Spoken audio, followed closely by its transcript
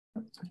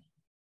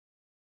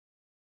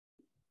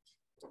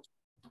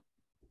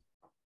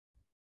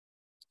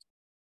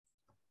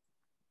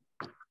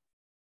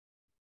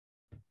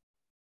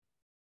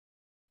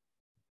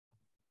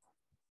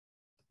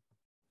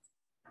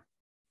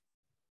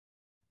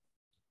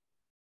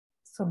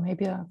So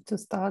maybe I have to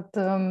start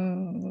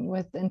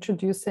with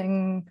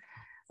introducing,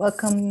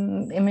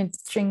 welcome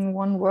Imaging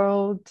One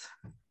World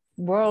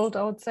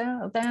out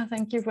there.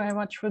 Thank you very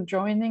much for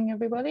joining,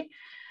 everybody.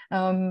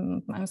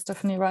 I'm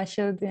Stephanie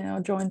Reichelt. We are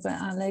joined by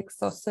Alex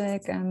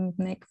Sosek and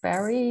Nick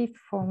Barry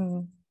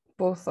from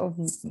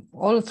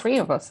all three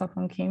of us are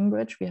from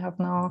Cambridge. We have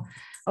now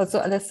also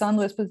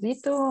Alessandro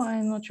Esposito.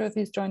 I'm not sure if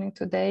he's joining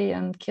today,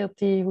 and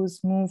Kirti,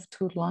 who's moved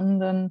to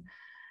London.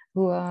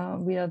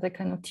 We are the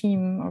kind of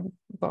team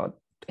about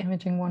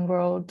Imaging One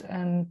World,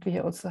 and we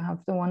also have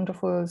the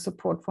wonderful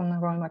support from the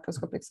Royal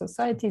Microscopic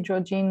Society,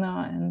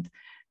 Georgina and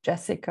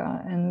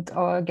Jessica. And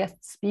our guest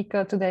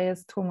speaker today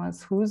is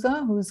Thomas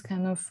Huser, who's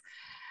kind of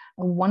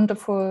a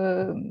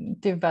wonderful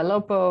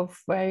developer of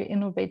very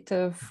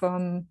innovative,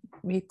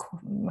 we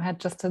had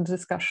just a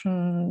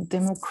discussion,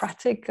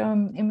 democratic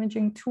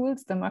imaging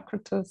tools,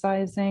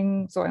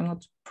 democratizing, sorry, I'm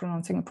not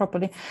pronouncing it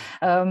properly,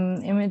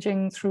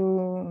 imaging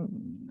through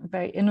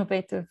very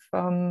innovative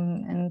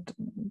and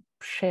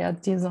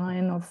shared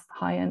design of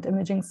high-end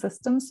imaging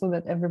systems so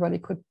that everybody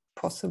could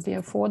possibly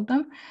afford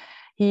them.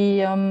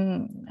 He,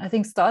 I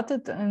think,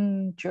 started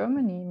in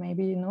Germany,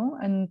 maybe, you know,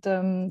 and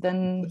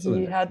then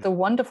he had the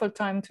wonderful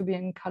time to be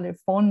in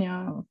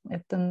California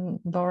at the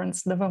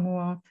Lawrence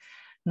Livermore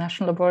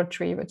National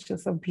Laboratory, which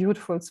is a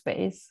beautiful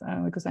space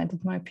because I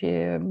did my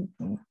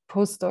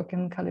postdoc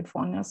in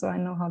California, so I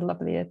know how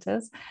lovely it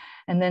is.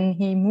 And then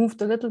he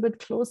moved a little bit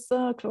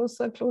closer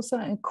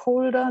and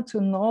colder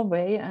to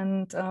Norway.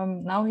 And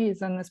now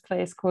he's in this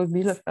place called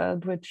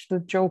Bielefeld, which the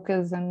joke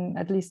is, and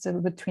at least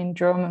between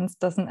Germans,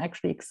 doesn't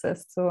actually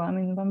exist. So, I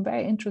mean, a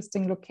very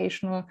interesting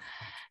locational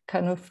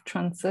kind of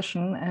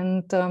transition.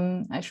 And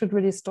I should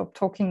really stop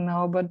talking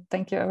now, but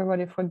thank you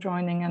everybody for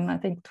joining. And I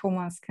think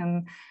Thomas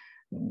can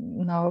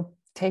now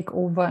take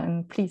over,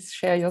 and please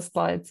share your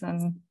slides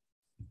and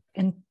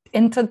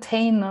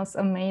entertain us,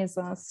 amaze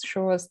us,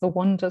 show us the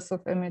wonders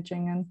of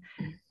imaging and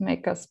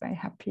make us very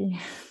happy.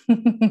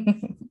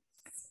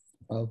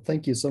 Well,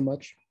 thank you so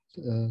much,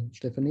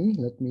 Stephanie.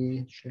 Let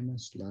me share my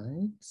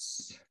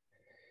slides.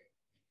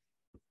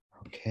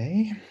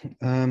 Okay,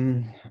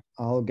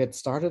 I'll get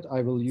started.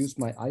 I will use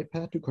my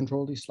iPad to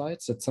control these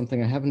slides. That's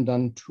something I haven't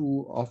done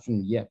too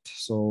often yet.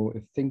 So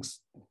if things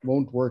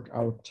won't work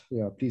out,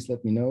 yeah, please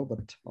let me know,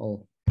 but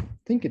I'll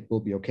think it will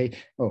be okay.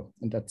 Oh,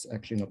 and that's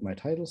actually not my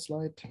title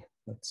slide.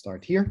 Let's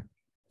start here.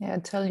 Yeah,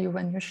 tell you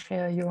when you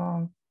share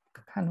your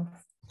kind of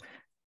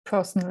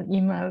personal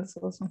emails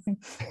or something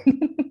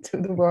to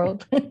the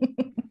world.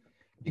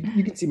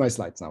 You can see my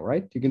slides now,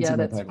 right? You can see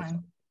my title.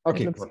 Fine.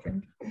 Okay,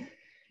 perfect.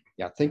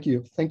 Yeah, thank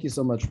you. Thank you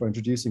so much for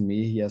introducing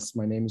me. Yes,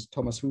 my name is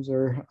Thomas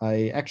Huser.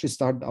 I actually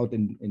started out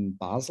in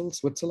Basel,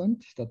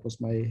 Switzerland. That was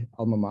my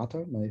alma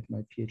mater, my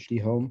PhD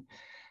home,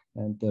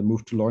 and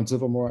moved to Lawrence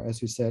Livermore,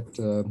 as you said.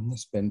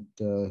 Spent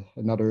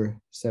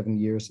another 7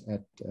 years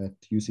at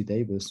UC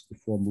Davis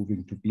before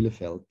moving to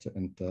Bielefeld.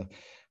 And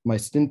my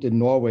stint in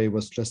Norway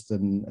was just a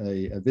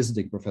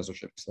visiting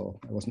professorship. So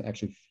I wasn't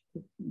actually,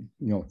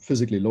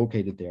 physically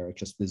located there. I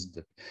just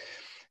visited.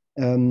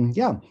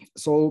 Yeah,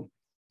 so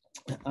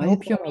I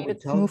hope you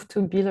moved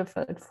to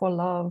Bielefeld for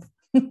love.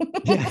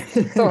 Yeah.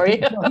 Sorry.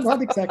 No,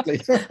 not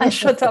exactly. I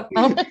shut up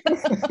now.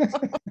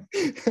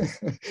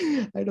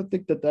 I don't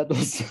think that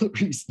was the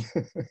reason.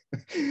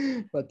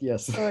 But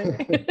yes.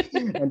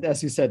 And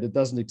as you said, it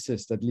doesn't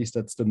exist. At least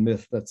that's the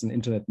myth. That's an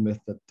internet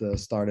myth that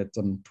started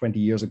some 20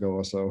 years ago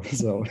or so.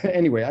 So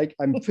anyway,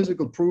 I'm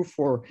physical proof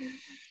for,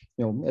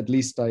 at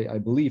least I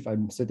believe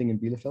I'm sitting in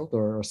Bielefeld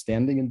or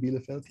standing in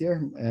Bielefeld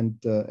here. And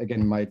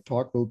again, my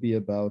talk will be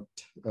about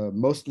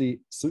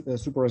mostly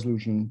super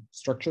resolution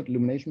structured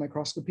illumination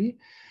microscopy.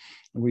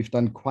 And we've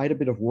done quite a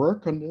bit of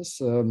work on this,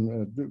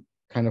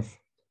 kind of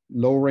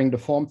lowering the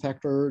form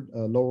factor,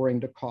 lowering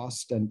the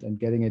cost, and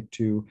getting it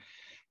to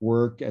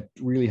work at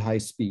really high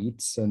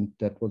speeds. And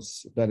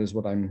that is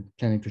what I'm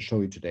planning to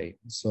show you today.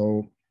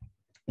 So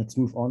let's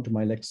move on to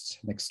my next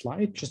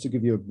slide, just to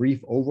give you a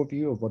brief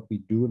overview of what we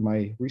do in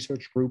my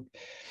research group.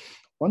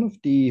 One of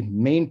the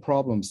main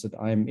problems that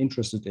I'm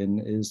interested in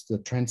is the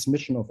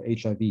transmission of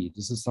HIV.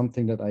 This is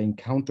something that I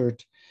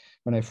encountered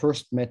when I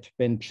first met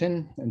Ben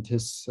Chen and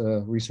his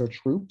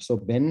research group. So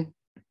Ben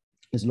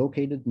is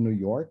located in New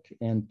York,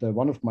 and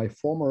one of my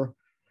former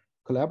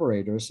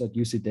collaborators at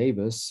UC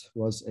Davis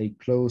was a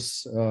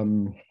close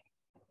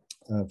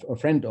a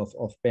friend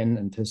of Ben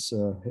and his,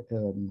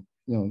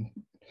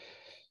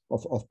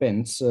 of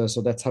Ben's.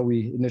 So that's how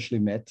we initially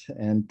met.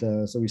 And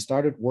so we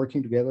started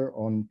working together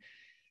on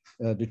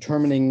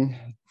determining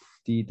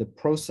the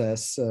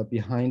process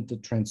behind the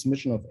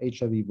transmission of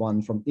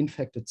HIV-1 from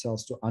infected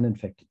cells to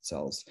uninfected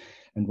cells.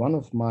 And one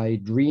of my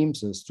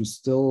dreams is to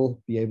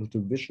still be able to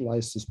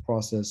visualize this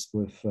process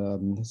with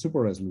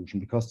super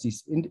resolution, because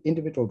these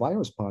individual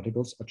virus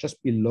particles are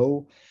just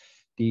below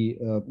the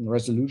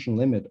resolution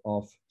limit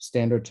of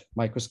standard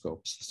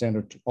microscopes,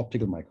 standard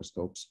optical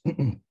microscopes.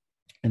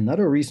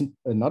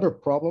 Another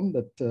problem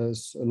that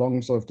is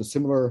along sort of the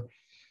similar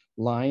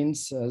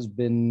lines has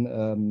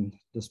been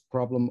this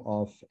problem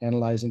of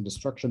analyzing the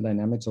structure and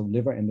dynamics of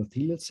liver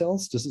endothelial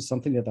cells. This is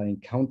something that I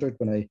encountered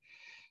when I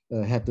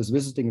had this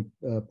visiting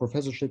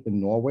professorship in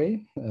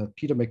Norway.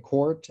 Peter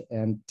McCord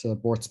and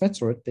Bort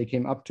Smetsrud, they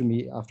came up to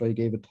me after I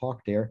gave a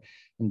talk there,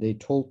 and they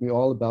told me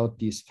all about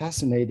these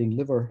fascinating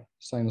liver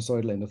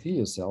sinusoidal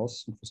endothelial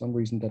cells. And for some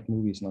reason, that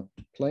movie is not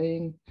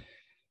playing.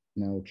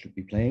 Now it should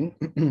be playing.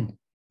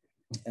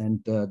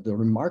 And the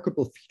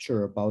remarkable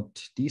feature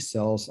about these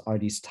cells are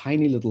these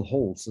tiny little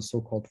holes, the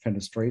so-called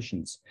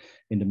fenestrations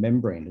in the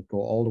membrane that go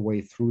all the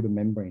way through the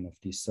membrane of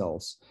these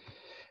cells.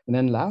 And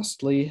then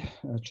lastly,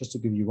 just to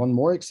give you one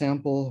more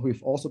example,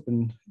 we've also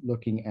been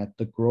looking at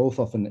the growth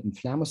of an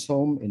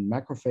inflammasome in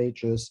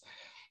macrophages.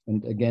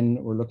 And again,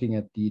 we're looking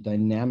at the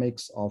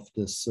dynamics of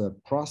this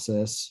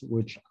process,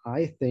 which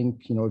I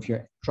think, if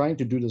you're trying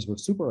to do this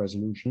with super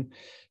resolution,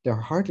 there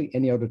are hardly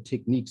any other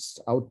techniques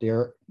out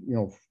there,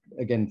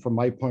 again, from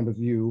my point of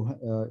view,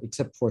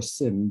 except for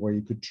SIM, where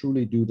you could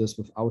truly do this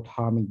without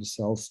harming the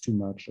cells too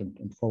much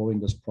and following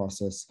this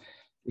process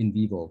in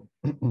vivo.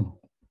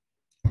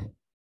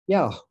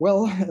 Yeah,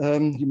 well,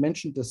 you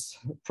mentioned this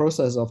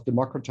process of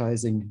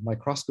democratizing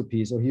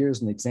microscopy. So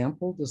here's an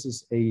example. This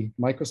is a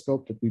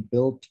microscope that we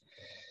built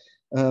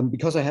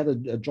because I had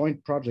a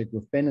joint project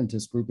with Ben and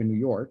his group in New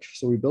York.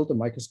 So we built a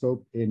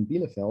microscope in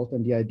Bielefeld,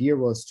 and the idea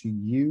was to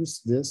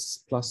use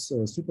this plus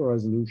super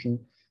resolution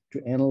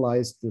to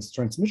analyze this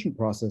transmission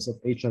process of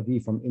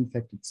HIV from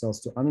infected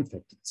cells to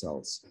uninfected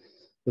cells.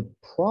 The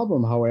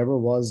problem, however,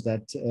 was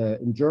that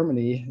in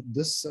Germany,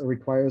 this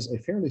requires a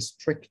fairly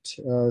strict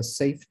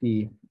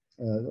safety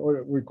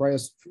or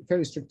requires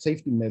fairly strict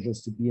safety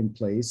measures to be in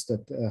place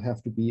that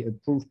have to be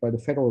approved by the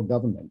federal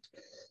government.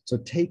 So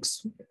it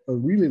takes a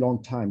really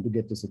long time to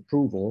get this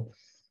approval.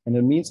 And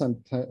in the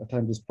meantime,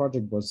 this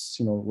project was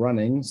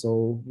running.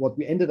 So what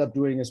we ended up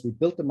doing is we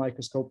built the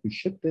microscope, we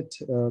shipped it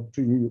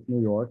to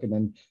New York, and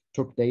then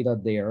took data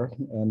there.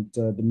 And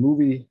the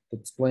movie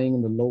that's playing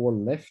in the lower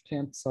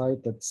left-hand side,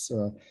 that's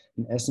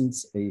in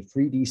essence a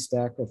 3D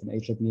stack of an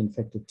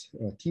HIV-infected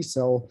T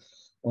cell.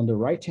 On the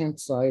right-hand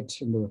side,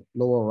 in the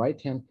lower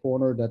right-hand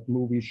corner, that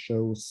movie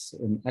shows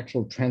an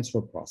actual transfer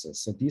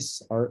process. So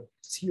these are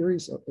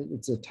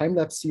it's a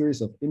time-lapse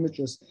series of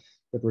images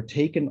that were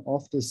taken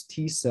off this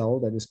T cell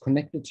that is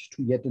connected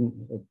to yet an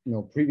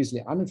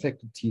previously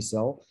uninfected T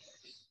cell.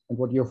 And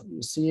what you're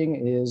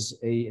seeing is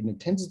an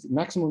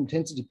maximum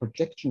intensity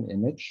projection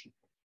image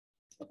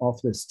of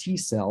this T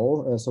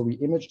cell. So we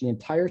imaged the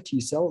entire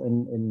T cell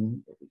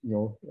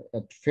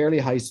at fairly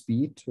high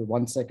speed,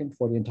 1 second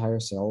for the entire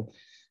cell,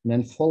 and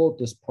then followed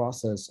this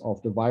process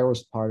of the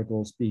virus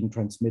particles being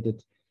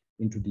transmitted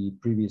into the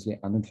previously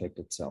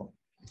uninfected cell.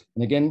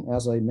 And again,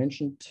 as I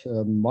mentioned,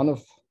 one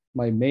of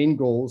my main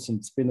goals, and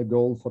it's been a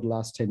goal for the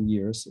last 10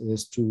 years,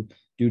 is to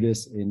do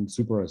this in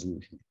super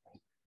resolution.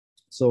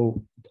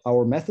 So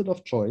our method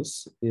of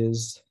choice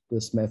is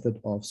this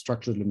method of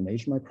structural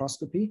illumination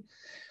microscopy.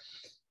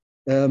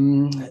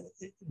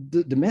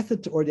 The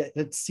method, or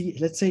let's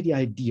say the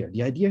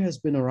idea has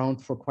been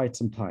around for quite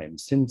some time,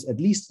 since at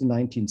least the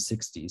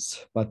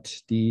 1960s,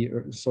 but the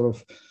sort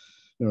of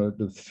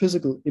the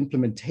physical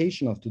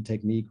implementation of the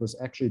technique was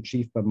actually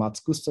achieved by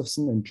Mats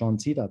Gustafsson and John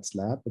Sidat's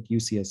lab at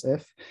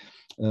UCSF.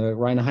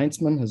 Rainer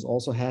Heinzmann has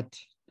also had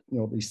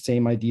these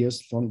same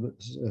ideas from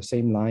the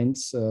same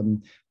lines,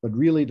 but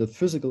really the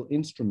physical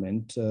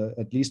instrument,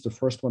 at least the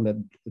first one that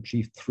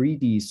achieved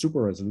 3D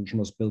super resolution,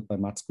 was built by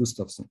Mats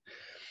Gustafsson.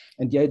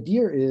 And the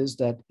idea is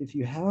that if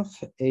you have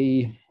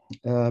a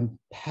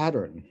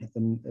pattern,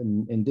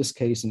 in this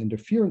case, an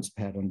interference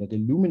pattern that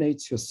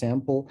illuminates your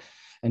sample,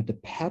 and the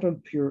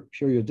pattern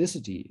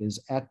periodicity is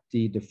at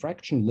the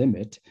diffraction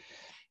limit,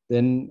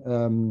 then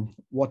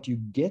what you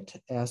get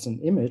as an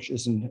image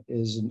is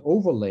an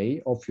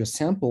overlay of your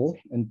sample.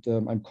 And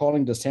I'm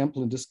calling the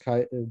sample in this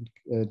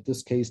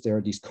case, there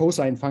are these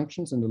cosine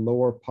functions in the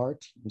lower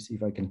part. Let me see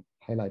if I can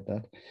highlight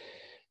that.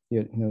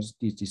 Here,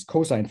 these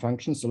cosine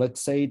functions. So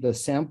let's say the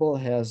sample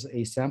has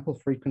a sample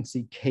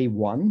frequency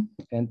K1,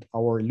 and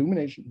our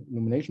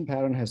illumination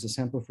pattern has a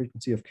sample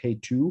frequency of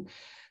K2.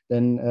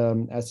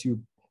 Then as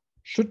you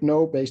should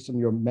know, based on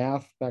your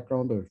math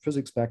background or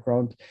physics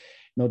background,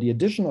 the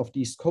addition of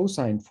these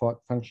cosine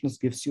functions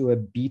gives you a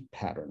beat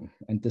pattern.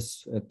 And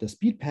this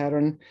beat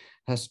pattern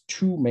has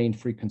two main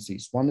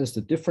frequencies. One is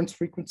the difference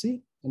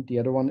frequency, and the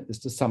other one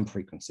is the sum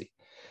frequency.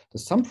 The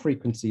sum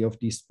frequency of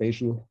these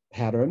spatial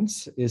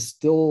patterns is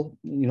still,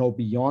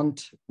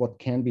 beyond what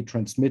can be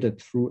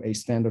transmitted through a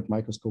standard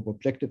microscope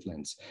objective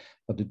lens.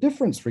 But the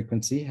difference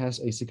frequency has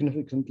a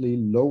significantly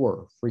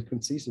lower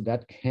frequency, so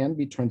that can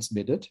be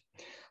transmitted.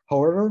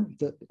 However,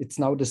 it's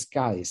now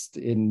disguised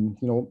in,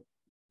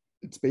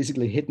 it's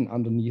basically hidden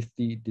underneath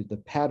the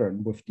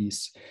pattern with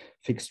these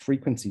fixed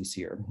frequencies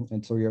here.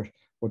 And so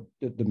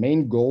the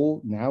main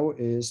goal now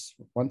is,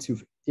 once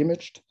you've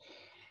imaged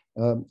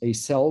a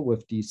cell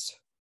with these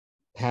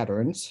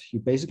patterns, you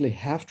basically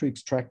have to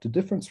extract the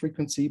difference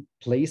frequency,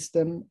 place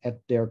them at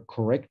their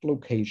correct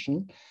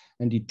location,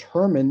 and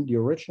determine the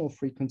original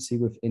frequency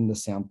within the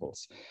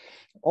samples.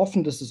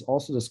 Often this is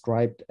also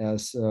described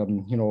as,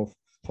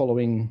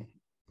 following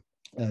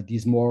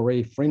these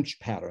Moiré fringe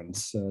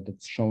patterns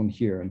that's shown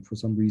here. And for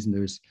some reason,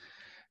 there's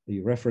a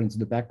reference in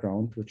the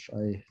background, which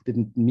I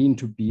didn't mean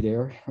to be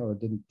there or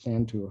didn't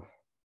plan to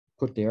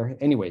put there.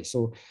 Anyway,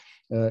 so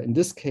in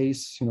this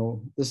case,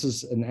 this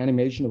is an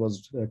animation that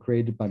was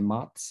created by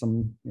Mott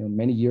some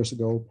many years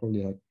ago,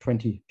 probably like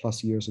 20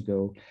 plus years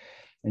ago.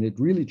 And it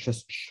really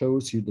just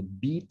shows you the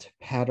beat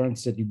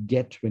patterns that you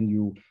get when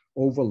you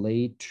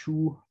overlay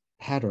two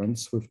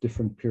patterns with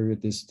different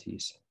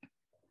periodicities.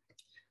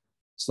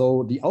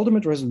 So the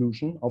ultimate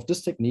resolution of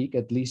this technique,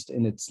 at least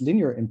in its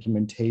linear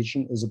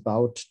implementation, is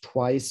about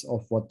twice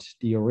of what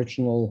the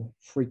original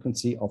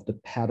frequency of the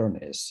pattern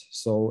is.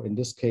 So in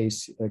this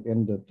case,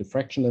 again, the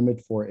diffraction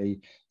limit for a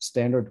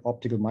standard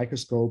optical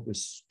microscope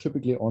is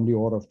typically on the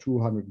order of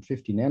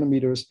 250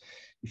 nanometers.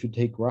 If you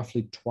take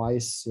roughly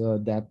twice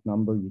that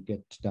number, you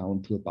get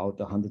down to about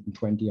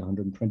 120,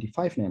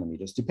 125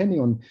 nanometers,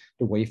 depending on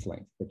the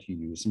wavelength that you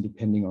use and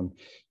depending on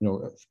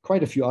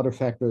quite a few other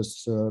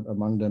factors,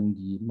 among them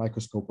the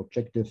microscope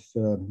objective,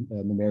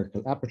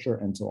 numerical aperture,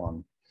 and so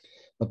on.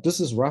 But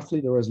this is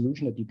roughly the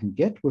resolution that you can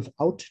get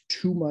without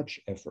too much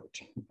effort.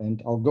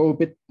 And I'll go a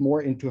bit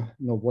more into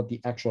what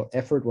the actual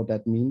effort, what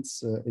that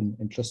means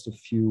in just a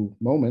few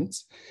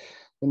moments.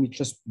 Let me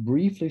just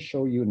briefly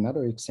show you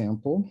another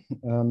example,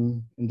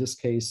 in this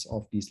case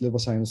of these liver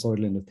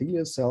sinusoidal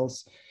endothelial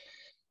cells.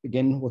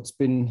 Again, what's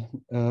been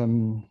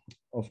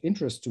of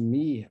interest to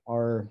me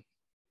are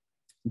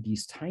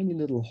these tiny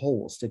little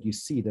holes that you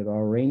see that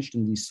are arranged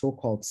in these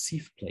so-called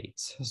sieve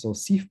plates. So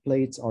sieve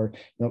plates are,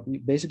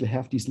 you basically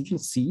have these little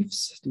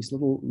sieves, these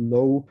little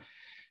low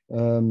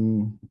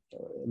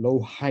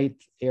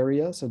height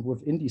areas, and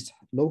within these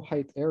low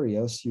height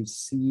areas, you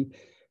see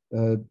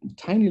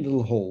tiny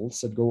little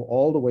holes that go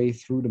all the way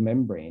through the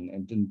membrane.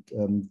 And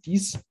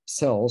these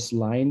cells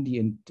line the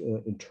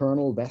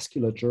internal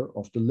vasculature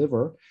of the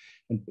liver,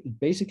 and it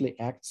basically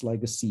acts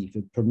like a sieve.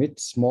 It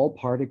permits small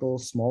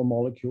particles, small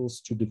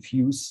molecules to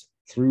diffuse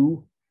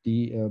through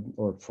the,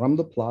 or from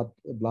the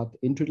blood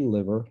into the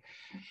liver.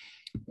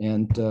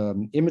 And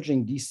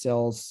imaging these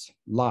cells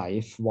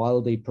live while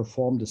they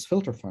perform this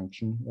filter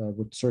function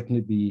would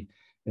certainly be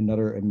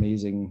another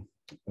amazing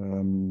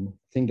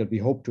thing that we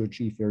hope to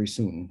achieve very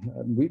soon.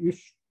 We've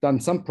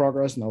done some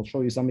progress, and I'll show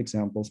you some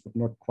examples, but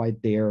not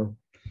quite there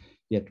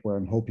yet where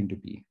I'm hoping to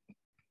be.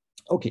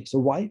 Okay, so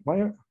why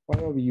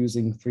are we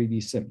using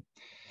 3D Sim?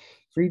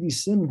 3D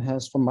Sim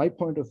has, from my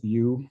point of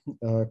view,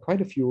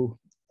 quite a few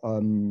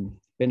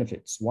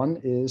benefits.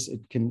 One is it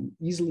can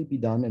easily be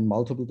done in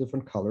multiple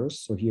different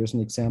colors. So here's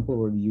an example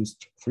where we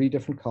used 3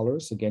 different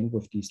colors, again,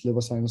 with these liver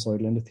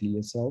sinusoidal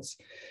endothelial cells.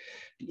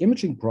 The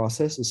imaging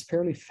process is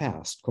fairly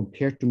fast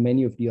compared to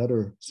many of the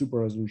other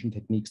super resolution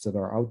techniques that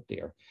are out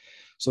there.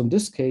 So in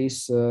this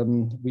case,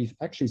 we've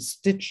actually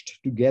stitched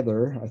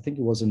together, I think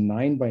it was a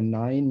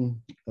 9x9,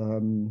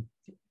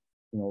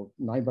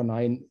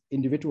 9x9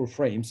 individual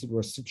frames that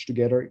were stitched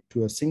together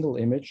to a single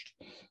image,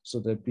 so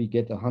that we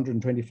get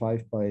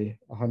 125 by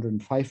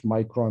 105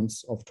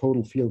 microns of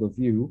total field of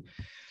view.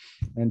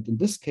 And in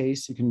this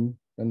case, you can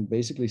then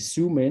basically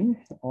zoom in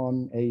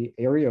on an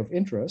area of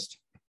interest.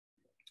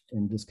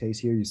 In this case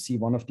here, you see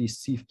one of these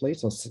sieve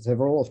plates, or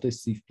several of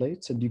these sieve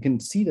plates, and you can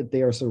see that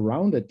they are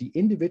surrounded, the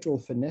individual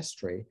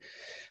fenestrae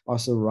are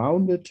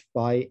surrounded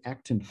by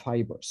actin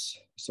fibers.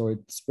 So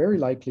it's very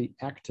likely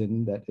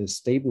actin that is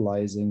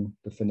stabilizing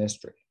the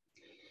fenestrae.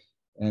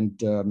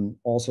 And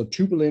also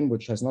tubulin,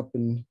 which has not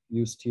been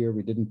used here.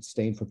 We didn't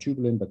stain for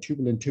tubulin, but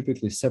tubulin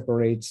typically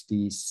separates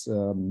these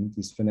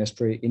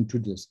fenestrae into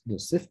the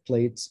sieve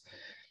plates.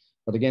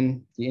 But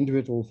again, the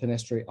individual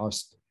fenestrae are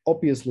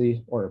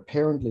obviously or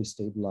apparently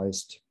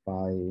stabilized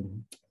by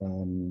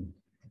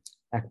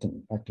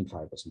actin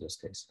fibers in this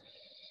case.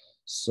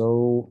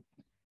 So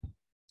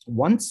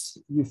once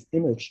you've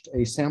imaged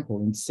a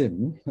sample in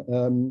SIM,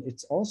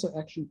 it's also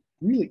actually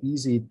really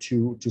easy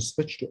to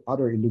switch to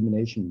other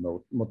illumination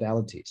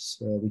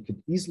modalities. We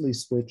could easily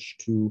switch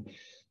to,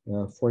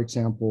 for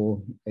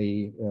example,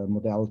 a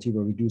modality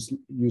where we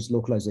use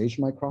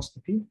localization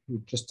microscopy. We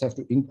just have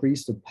to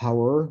increase the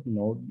power,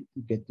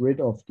 get rid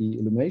of the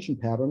illumination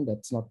pattern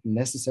that's not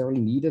necessarily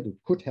needed. It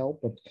could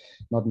help, but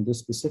not in this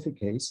specific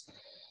case.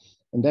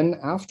 And then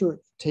after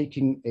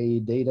taking a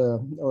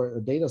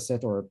data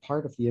set or a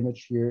part of the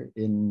image here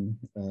in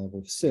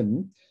with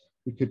SIM,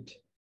 we could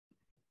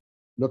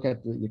look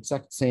at the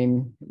exact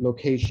same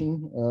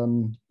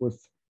location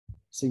with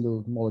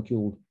single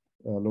molecule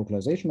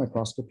localization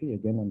microscopy.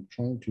 Again, I'm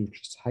trying to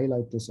just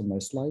highlight this on my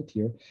slide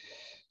here.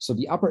 So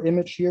the upper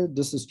image here,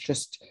 this is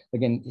just,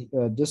 again,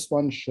 this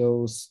one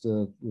shows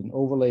an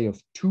overlay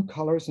of 2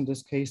 colors. In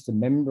this case, the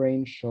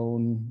membrane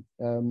shown,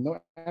 no,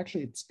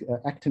 actually it's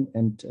actin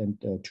and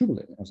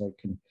tubulin, as I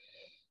can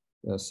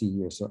see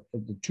here. So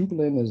the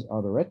tubulin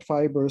are the red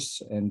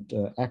fibers and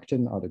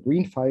actin are the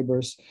green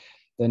fibers.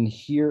 then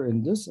here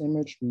in this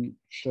image, we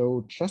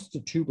show just the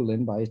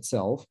tubulin by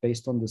itself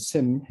based on the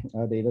SIM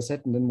data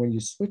set. And then when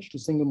you switch to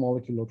single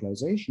molecule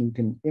localization, you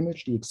can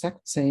image the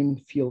exact same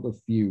field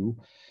of view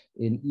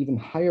in even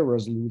higher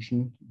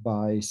resolution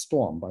by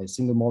STORM, by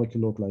single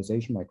molecule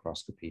localization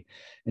microscopy.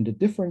 And the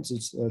difference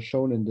is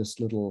shown in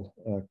this little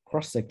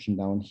cross-section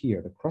down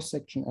here. The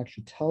cross-section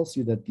actually tells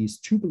you that these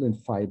tubulin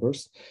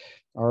fibers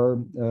are,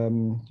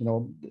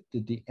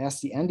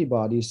 as the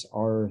antibodies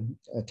are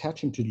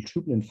attaching to the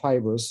tubulin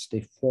fibers,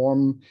 they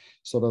form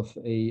sort of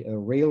a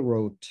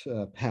railroad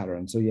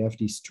pattern. So you have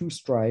these two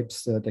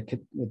stripes that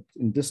can,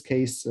 in this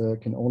case,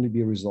 can only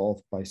be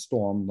resolved by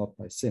STORM, not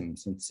by SIM,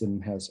 since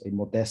SIM has a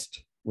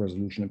modest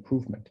resolution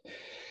improvement.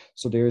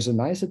 So there is a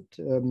nice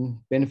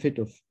benefit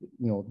of,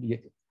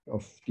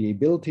 the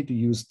ability to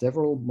use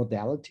several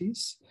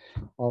modalities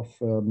of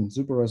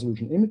super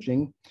resolution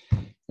imaging.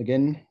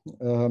 Again,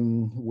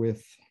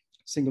 with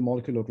single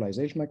molecule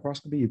localization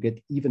microscopy, you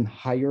get even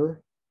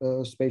higher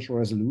spatial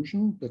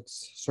resolution.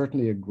 That's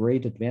certainly a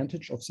great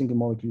advantage of single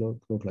molecule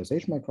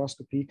localization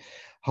microscopy.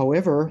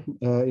 However,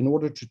 in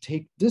order to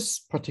take this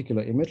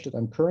particular image that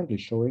I'm currently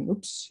showing,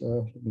 let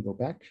me go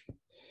back.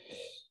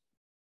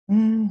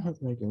 How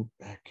do I go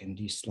back in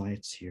these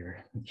slides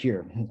here?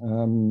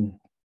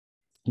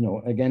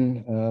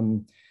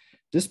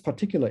 This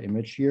particular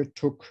image here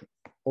took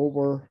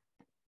over,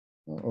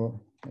 and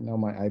now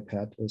my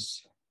iPad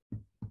is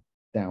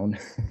down.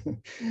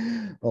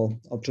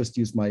 I'll just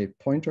use my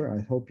pointer.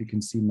 I hope you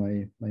can see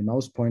my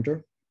mouse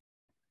pointer.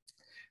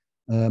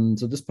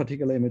 So this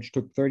particular image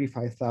took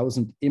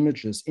 35,000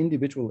 images,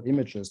 individual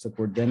images that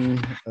were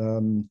then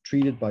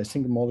treated by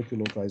single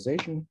molecule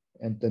localization.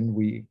 And then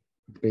we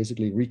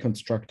basically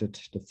reconstructed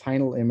the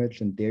final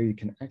image, and there you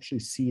can actually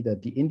see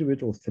that the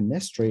individual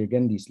fenestrae,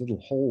 again, these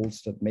little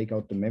holes that make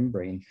out the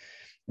membrane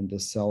in the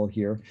cell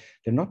here,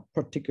 they're not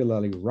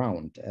particularly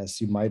round, as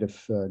you might have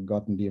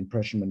gotten the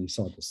impression when you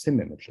saw the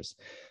SIM images.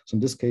 So in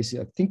this case,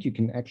 I think you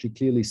can actually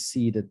clearly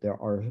see that there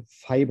are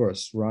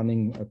fibers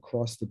running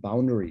across the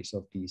boundaries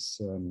of these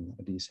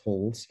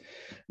holes,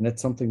 and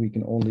that's something we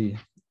can only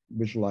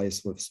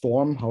visualize with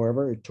STORM.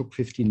 However, it took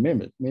 15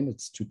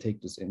 minutes to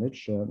take this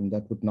image, and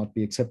that would not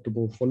be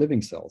acceptable for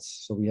living cells.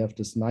 So we have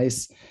this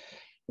nice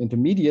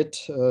intermediate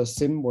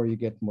SIM where you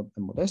get a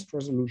modest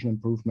resolution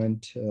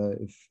improvement.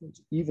 If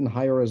even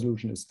higher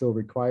resolution is still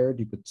required,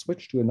 you could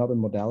switch to another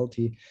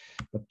modality,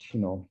 but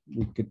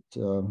we could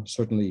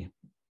certainly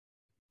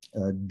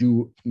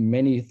do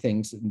many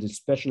things,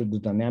 especially the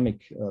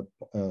dynamic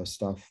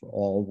stuff,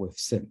 all with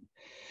SIM.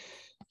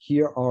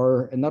 Here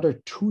are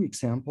another two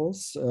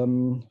examples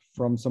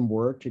from some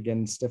work.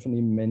 Again,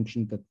 Stephanie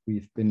mentioned that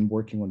we've been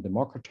working on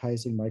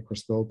democratizing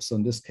microscopes. So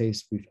in this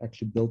case, we've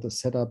actually built a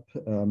setup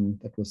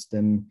that was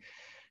then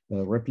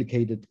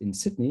replicated in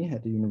Sydney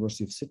at the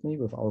University of Sydney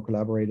with our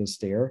collaborators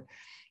there.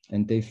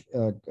 And they've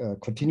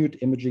continued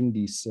imaging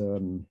these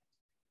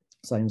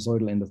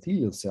sinusoidal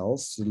endothelial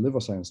cells, the liver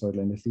sinusoidal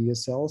endothelial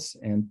cells.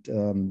 And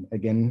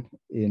again,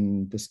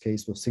 in this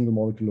case with single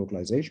molecule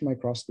localization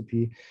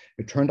microscopy,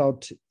 it turned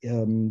out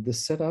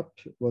this setup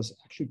was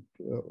actually,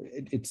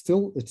 it's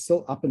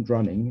still up and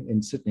running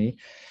in Sydney.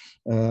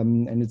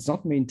 And it's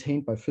not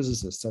maintained by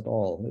physicists at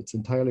all. It's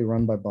entirely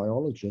run by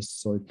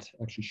biologists. So it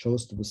actually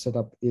shows that the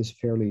setup is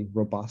fairly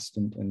robust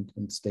and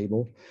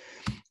stable.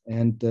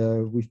 And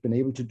we've been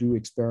able to do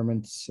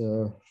experiments,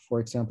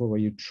 for example, where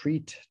you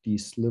treat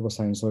these liver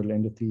sinusoidal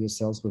endothelial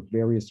cells with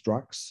various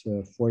drugs,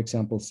 for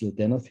example,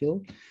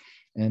 sildenafil.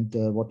 And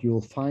what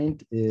you'll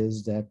find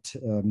is that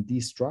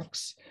these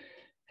drugs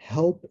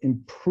help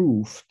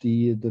improve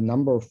the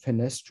number of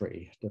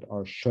fenestrae that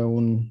are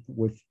shown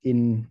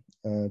within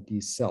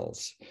these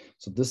cells.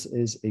 So this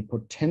is a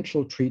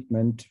potential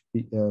treatment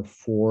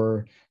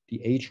for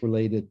the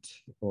age-related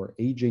or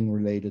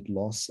aging-related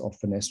loss of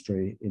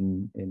fenestrae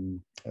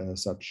in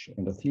such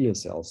endothelial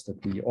cells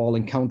that we all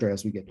encounter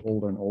as we get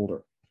older and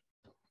older.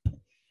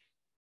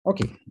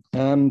 Okay,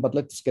 but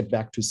let's get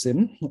back to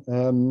SIM.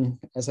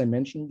 As I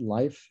mentioned,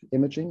 live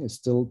imaging is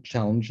still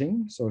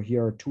challenging. So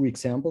here are two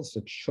examples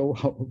that show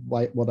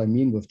what I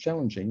mean with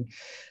challenging.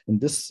 In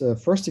this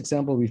first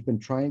example, we've been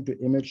trying to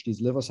image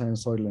these liver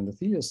sinusoidal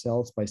endothelial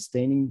cells by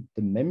staining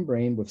the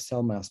membrane with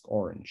cell mask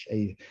orange,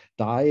 a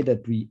dye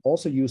that we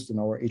also used in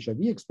our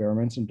HIV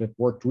experiments and that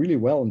worked really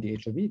well in the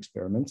HIV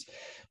experiments.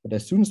 But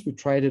as soon as we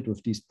tried it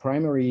with these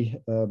primary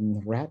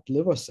rat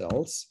liver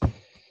cells,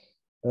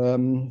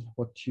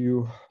 what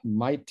you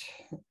might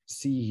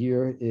see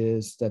here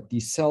is that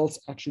these cells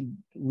actually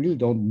really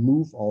don't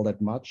move all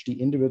that much.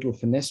 The individual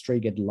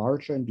fenestrae get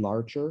larger and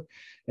larger,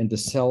 and the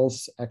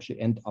cells actually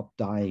end up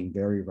dying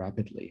very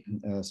rapidly.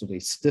 So they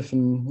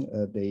stiffen,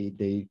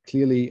 they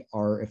clearly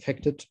are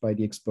affected by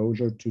the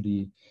exposure to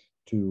the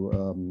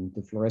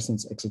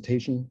fluorescence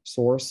excitation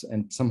source,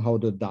 and somehow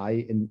the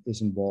dye is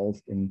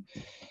involved in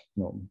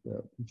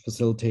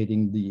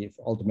facilitating the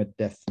ultimate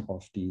death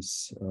of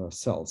these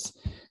cells.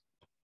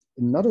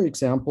 Another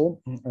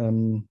example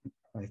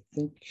I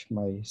think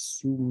my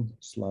Zoom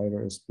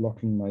slider is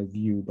blocking my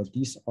view, but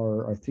these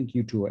are, I think,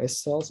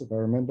 U2S cells, if I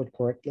remember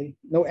correctly.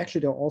 No,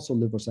 actually, they're also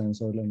liver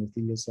sinusoidal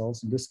endothelial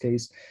cells. In this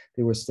case,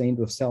 they were stained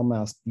with cell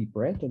mass deep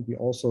red, and we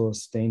also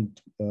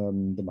stained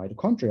the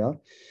mitochondria.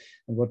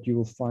 And what you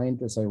will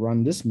find as I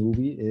run this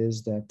movie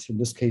is that in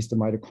this case, the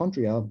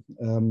mitochondria,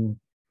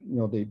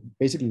 they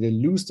basically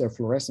lose their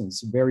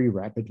fluorescence very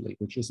rapidly,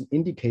 which is an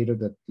indicator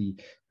that the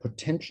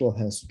potential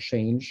has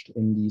changed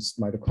in these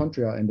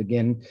mitochondria. And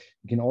again,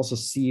 you can also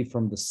see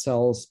from the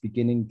cells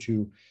beginning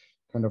to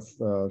kind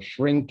of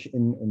shrink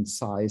in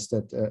size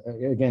that,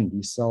 again,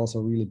 these cells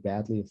are really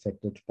badly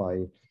affected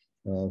by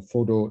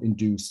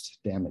photo-induced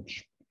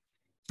damage.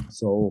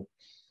 So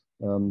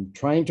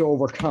trying to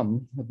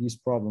overcome these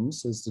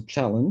problems is the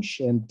challenge,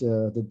 and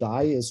the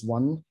dye is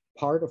one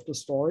part of the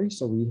story.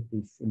 So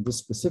we've in this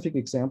specific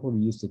example,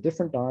 we used a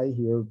different dye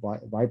here,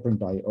 vibrant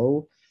dye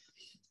O,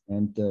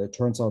 and it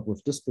turns out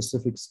with this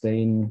specific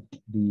stain,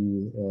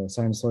 the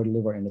sinusoidal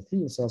liver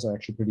endothelial cells are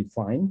actually pretty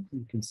fine.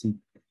 You can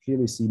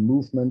clearly see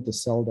movement. The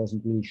cell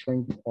doesn't really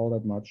shrink all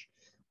that much.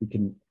 We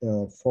can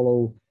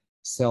follow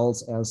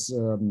cells as,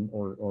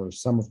 or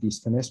some of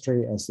these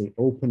fenestrae as they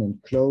open and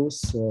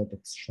close.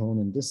 That's shown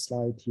in this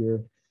slide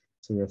here.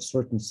 So we have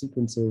certain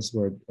sequences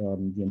where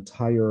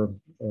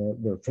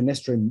the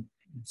fenestrae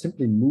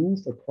simply move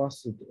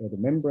across the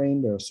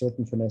membrane. There are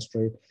certain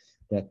fenestrae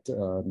that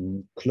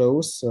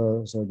close.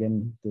 So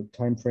again, the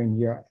time frame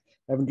here,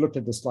 I haven't looked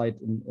at the slide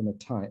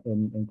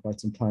in quite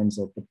some time.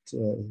 So, but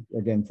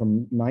again,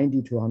 from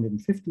 90 to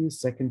 150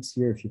 seconds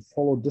here, if you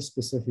follow this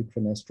specific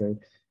fenestrae,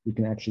 you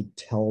can actually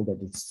tell that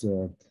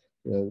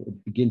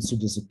it begins to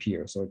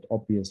disappear. So it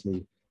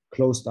obviously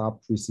closed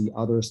up. We see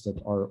others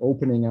that are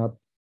opening up.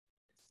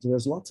 So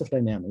there's lots of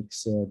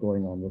dynamics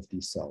going on with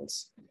these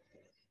cells.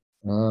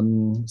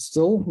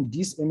 Still,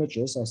 these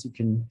images, as you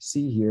can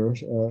see here,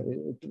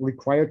 it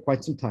required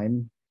quite some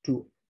time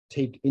to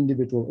take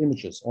individual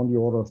images on the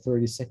order of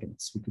 30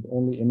 seconds. We could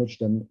only image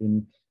them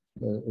in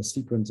a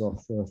sequence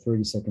of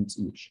 30 seconds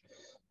each.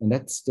 And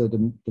that's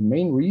the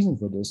main reason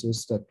for this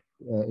is that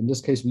in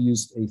this case, we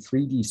used a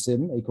 3D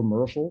sim, a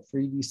commercial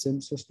 3D sim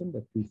system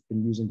that we've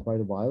been using quite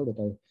a while, that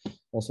I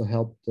also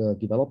helped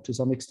develop to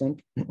some extent.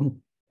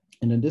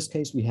 And in this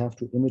case, we have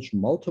to image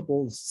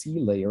multiple sea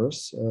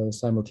layers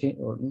not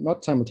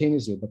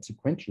simultaneously, but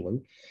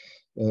sequentially,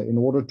 in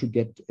order to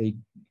get a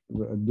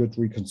good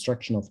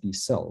reconstruction of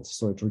these cells.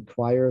 So it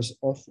requires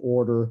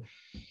off-order,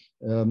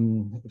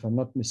 if I'm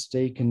not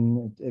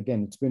mistaken,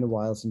 again, it's been a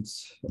while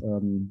since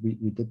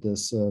we did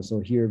this. So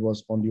here it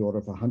was on the order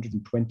of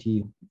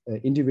 120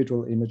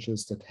 individual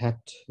images that had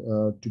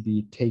to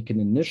be taken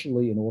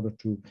initially in order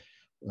to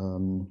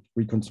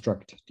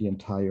reconstruct the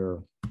entire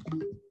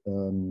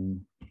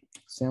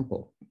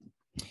sample.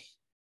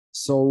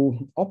 So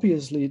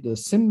obviously the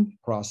sim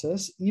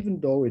process, even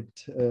though it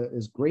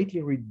is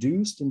greatly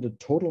reduced in the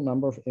total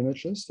number of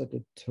images that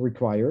it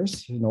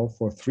requires,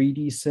 for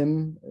 3D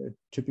sim,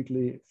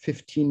 typically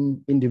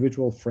 15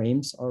 individual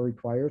frames are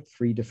required,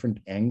 3 different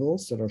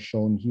angles that are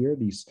shown here.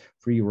 These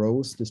 3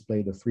 rows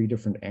display the 3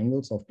 different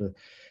angles of the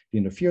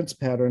interference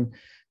pattern.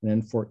 And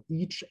then for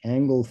each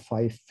angle,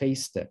 5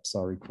 phase steps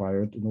are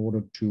required in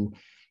order to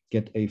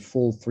get a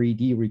full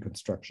 3D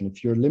reconstruction.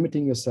 If you're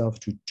limiting yourself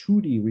to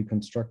 2D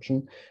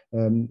reconstruction,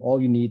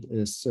 all you need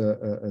is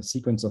a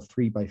sequence of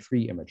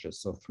 3x3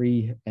 images, so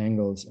 3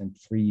 angles and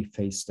 3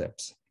 phase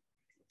steps.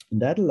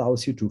 And that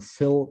allows you to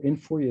fill in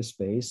Fourier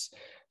space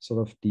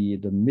sort of the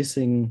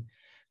missing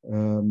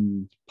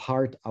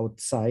part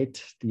outside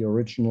the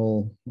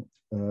original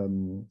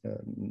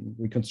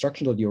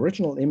reconstruction of the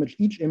original image.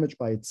 Each image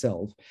by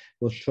itself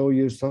will show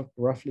you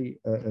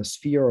roughly a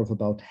sphere of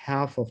about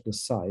half of the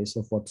size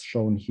of what's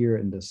shown here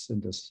in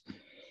this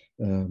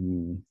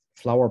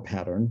flower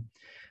pattern.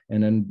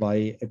 And then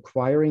by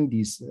acquiring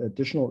these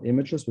additional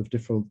images with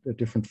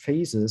different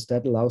phases,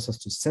 that allows us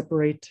to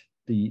separate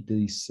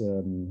these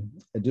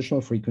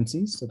additional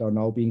frequencies that are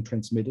now being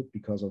transmitted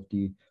because of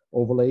the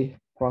overlay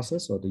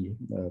process or the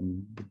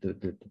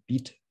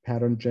beat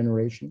pattern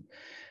generation.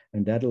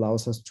 And that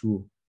allows us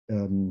to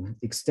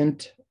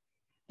extend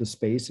the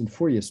space in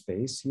Fourier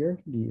space here,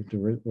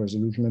 the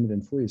resolution limit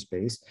in Fourier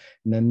space,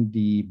 and then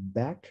the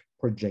back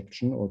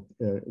projection, or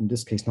in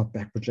this case, not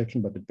back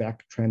projection, but the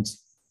back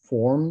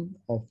transform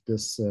of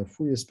this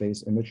Fourier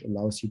space image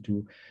allows you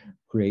to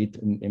create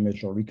an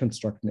image or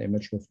reconstruct an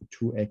image with a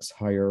 2x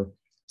higher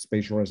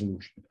spatial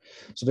resolution.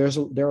 So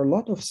there are a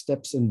lot of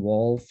steps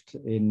involved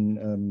in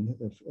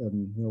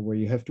where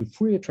you have to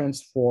Fourier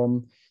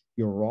transform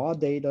your raw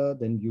data,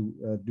 then you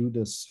do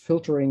this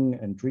filtering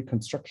and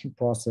reconstruction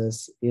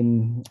process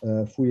in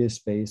Fourier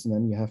space, and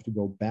then you have to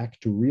go back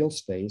to real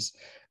space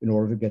in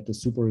order to get the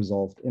super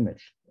resolved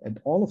image. And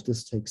all of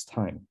this takes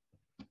time.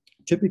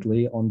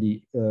 Typically on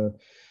the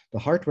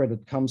hardware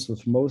that comes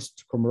with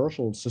most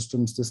commercial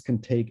systems, this can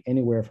take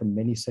anywhere from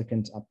many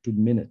seconds up to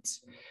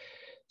minutes.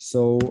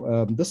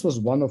 So this was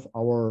one of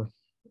our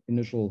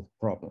initial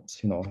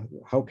problems.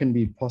 How can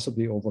we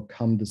possibly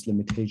overcome this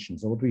limitation?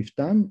 So what we've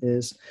done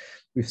is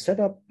we've set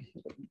up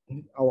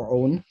our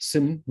own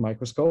SIM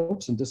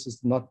microscopes, and this is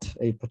not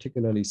a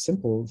particularly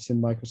simple SIM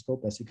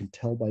microscope, as you can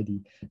tell by the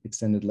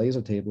extended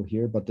laser table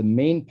here, but the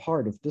main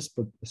part of this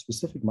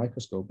specific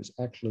microscope is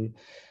actually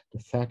the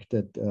fact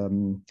that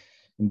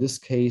in this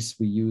case,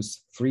 we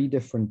use 3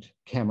 different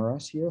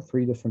cameras here,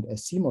 3 different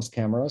CMOS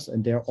cameras,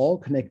 and they're all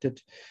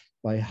connected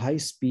by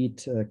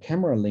high-speed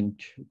camera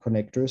link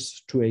connectors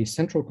to a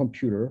central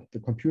computer. The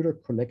computer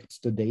collects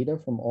the data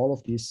from all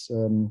of these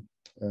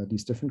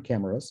different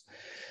cameras.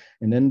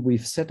 And then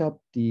we've set up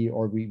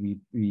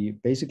we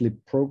basically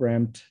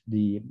programmed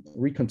the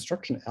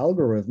reconstruction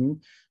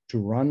algorithm to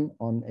run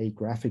on a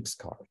graphics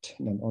card.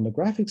 And on the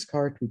graphics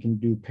card, we can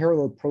do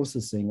parallel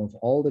processing of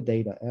all the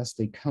data as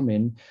they come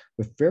in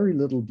with very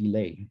little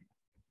delay.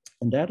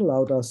 And that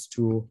allowed us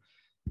to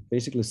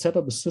basically set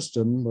up a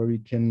system where we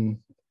can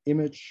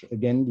image,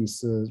 again,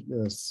 these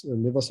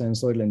liver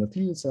sinusoidal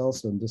endothelial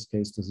cells. So in this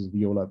case, this is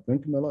Viola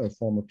Brünkemüller, a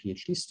former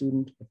PhD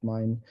student of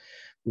mine,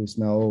 who is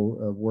now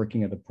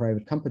working at a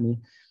private company.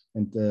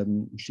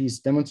 And she's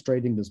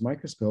demonstrating this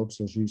microscope.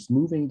 So she's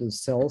moving the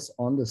cells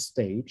on the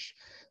stage.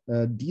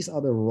 These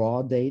are the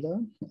raw data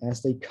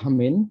as they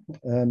come in.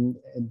 And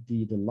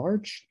the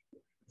large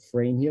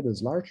frame here,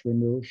 this large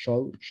window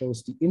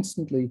shows the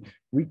instantly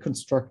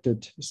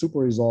reconstructed super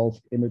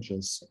resolved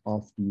images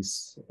of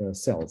these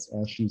cells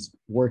as she's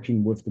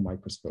working with the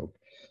microscope.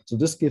 So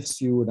this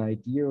gives you an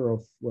idea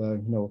of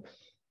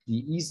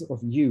the ease of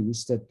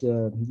use that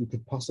you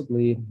could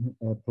possibly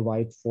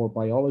provide for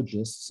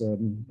biologists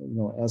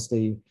as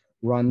they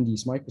run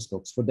these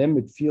microscopes. For them,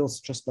 it feels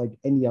just like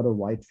any other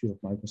wide field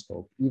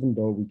microscope, even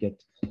though we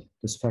get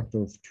this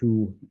factor of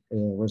 2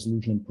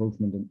 resolution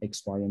improvement in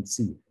X, Y, and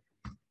Z.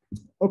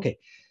 Okay,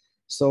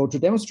 so to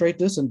demonstrate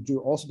this and to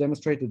also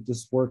demonstrate that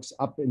this works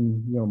up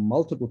in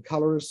multiple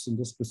colors, in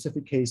this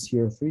specific case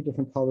here, 3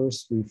 different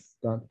colors, we've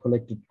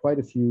collected quite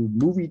a few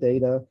movie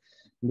data.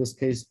 In this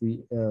case,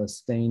 we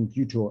stained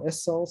U2OS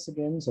cells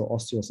again, so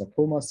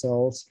osteosarcoma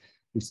cells.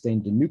 We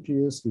stained the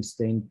nucleus, we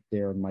stained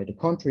their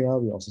mitochondria,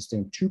 we also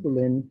stained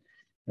tubulin.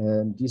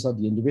 These are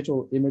the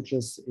individual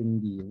images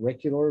in the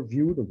regular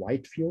view, the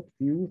wide field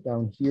view.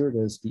 Down here,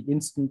 there's the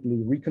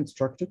instantly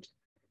reconstructed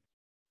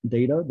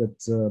data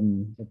that's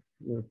in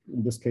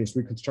this case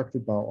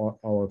reconstructed by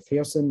our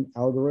FAIRSIM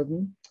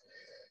algorithm.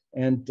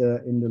 And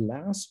in the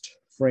last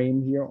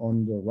frame here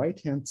on the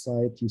right-hand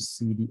side, you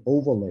see the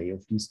overlay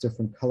of these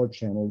different color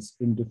channels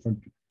in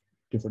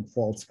different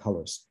false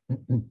colors.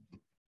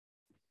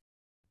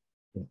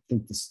 I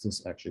think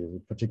this actually is a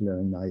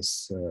particularly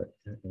nice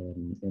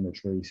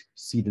image where you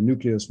see the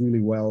nucleus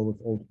really well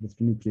with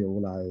the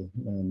nucleoli.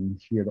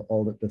 Here,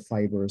 all the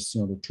fibers,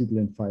 the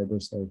tubulin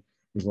fibers are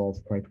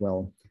resolved quite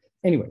well.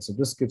 Anyway, so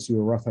this gives you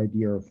a rough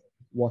idea of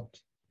what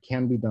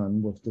can be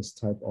done with this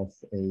type of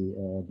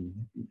a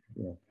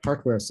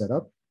hardware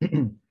setup.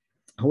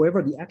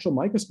 However, the actual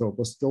microscope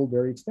was still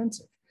very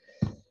expensive.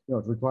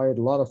 It required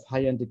a lot of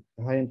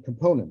high-end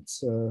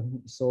components.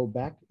 So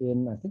back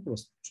in, I think it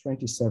was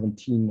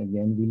 2017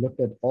 again, we looked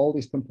at all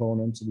these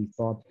components and we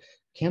thought,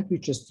 can't we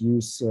just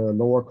use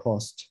lower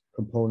cost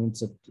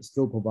components that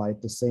still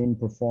provide the same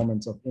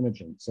performance of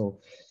imaging? So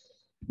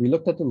we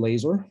looked at the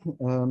laser.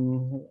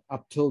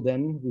 Up till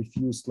then, we've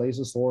used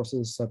laser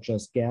sources such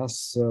as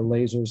gas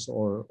lasers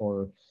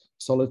or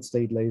solid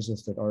state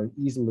lasers that are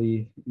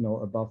easily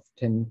above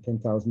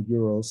 10,000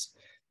 euros.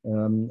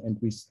 And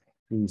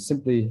we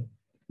simply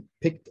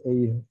picked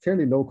a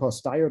fairly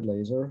low-cost diode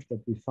laser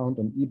that we found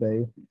on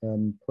eBay,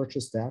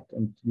 purchased that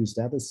and used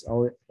that as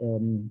our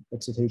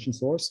excitation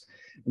source.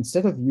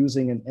 Instead of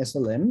using an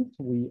SLM,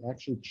 we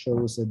actually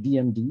chose a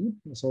DMD,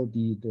 so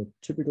the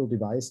typical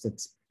device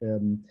that's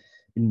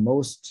in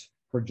most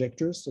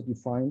projectors that you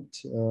find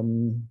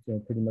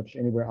pretty much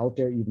anywhere out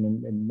there,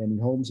 even in many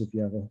homes, if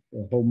you have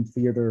a home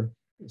theater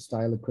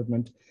style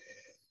equipment.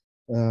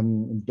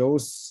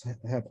 Those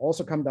have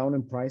also come down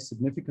in price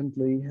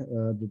significantly.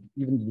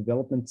 Even the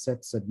development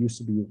sets that used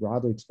to be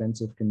rather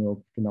expensive can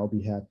now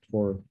be had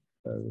for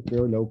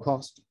very low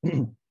cost.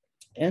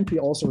 And we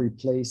also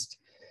replaced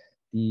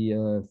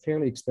the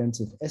fairly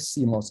expensive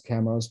SCMOS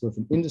cameras with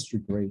an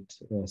industry-grade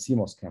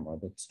CMOS camera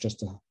that's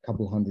just a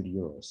couple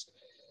 €100.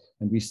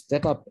 And we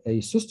set up a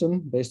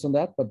system based on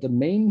that. But the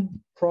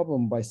main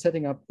problem by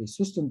setting up a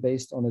system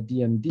based on a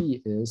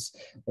DMD is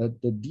that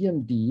the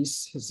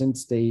DMDs,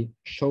 since they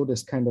show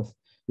this kind of,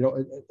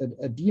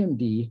 a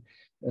DMD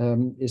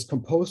is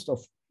composed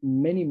of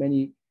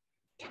many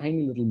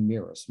tiny little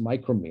mirrors,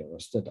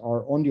 micromirrors that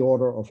are on the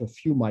order of a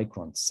few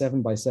microns,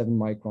 7 by 7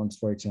 microns,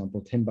 for example,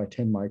 10 by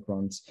 10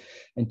 microns.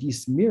 And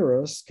these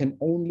mirrors can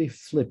only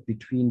flip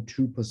between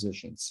 2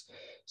 positions.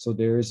 So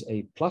there's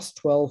a plus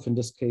 12, in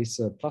this case,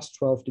 a plus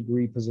 12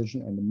 degree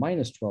position and a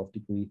minus 12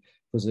 degree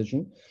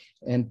position.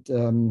 And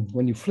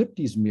when you flip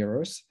these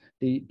mirrors,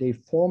 they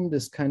form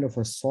this kind of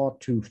a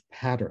sawtooth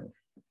pattern.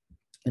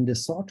 And the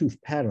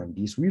sawtooth pattern,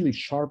 these really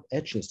sharp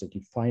edges that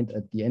you find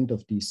at the end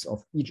of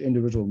each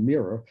individual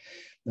mirror,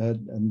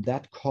 and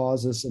that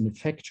causes an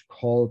effect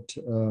called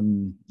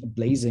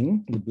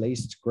blazing, the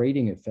blazed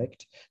grading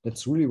effect.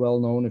 That's really well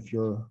known if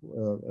you're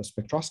a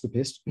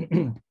spectroscopist.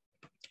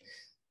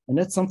 And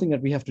that's something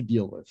that we have to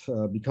deal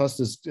with because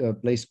this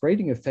place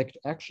grading effect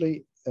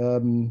actually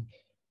kind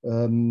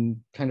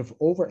of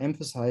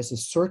overemphasizes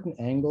certain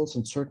angles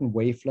and certain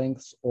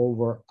wavelengths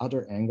over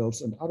other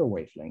angles and other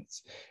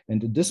wavelengths.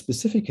 And in this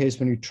specific case,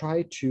 when you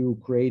try to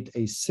create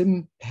a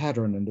SIM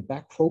pattern in the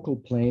back focal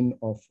plane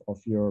of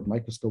your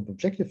microscope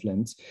objective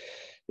lens,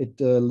 it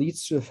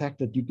leads to the fact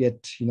that you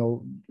get,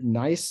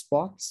 nice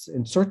spots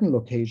in certain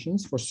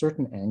locations for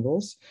certain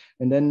angles,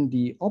 and then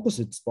the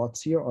opposite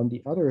spots here on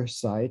the other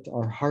side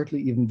are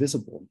hardly even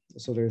visible.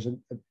 So there's a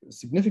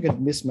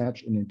significant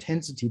mismatch in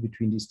intensity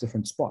between these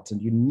different spots,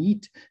 and you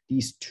need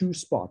these two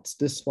spots,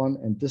 this one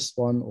and this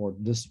one, or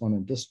this one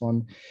and this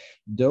one.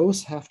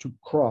 Those have to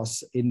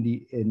cross in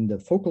the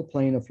focal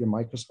plane of your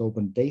microscope,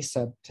 and they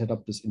set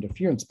up this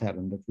interference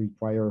pattern that we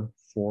require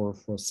for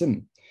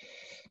SIM.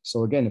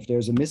 So again, if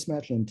there's a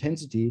mismatch in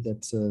intensity,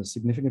 that's a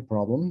significant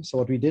problem. So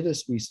what we did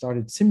is we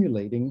started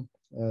simulating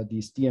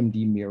these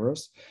DMD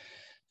mirrors.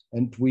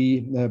 And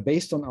we,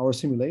 based on our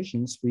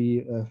simulations,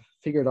 we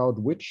figured out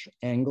which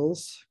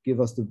angles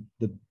give us the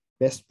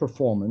best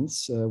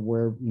performance,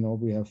 where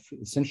we have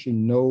essentially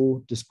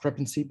no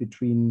discrepancy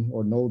between,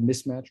 or no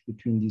mismatch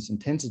between these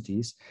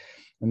intensities.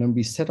 And then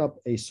we set up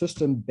a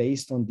system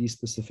based on these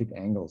specific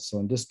angles. So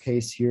in this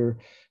case here,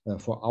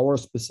 for our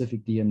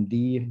specific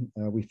DMD,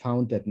 we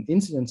found that an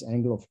incidence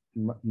angle of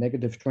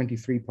negative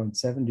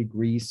 23.7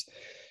 degrees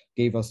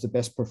gave us the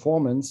best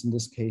performance. In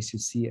this case, you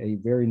see a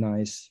very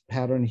nice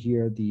pattern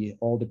here.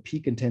 All the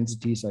peak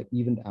intensities are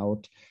evened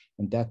out,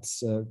 and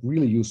that's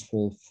really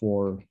useful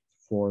for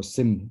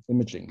SIM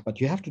imaging.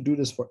 But you have to do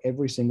this for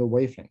every single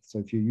wavelength. So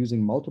if you're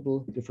using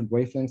multiple different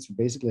wavelengths, you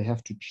basically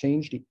have to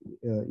change the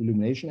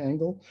illumination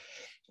angle,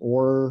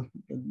 or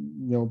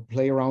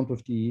play around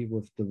with the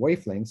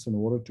wavelengths in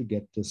order to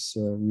get this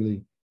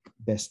really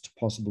best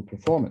possible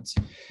performance.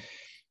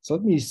 So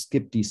let me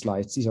skip these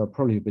slides. These are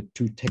probably a bit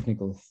too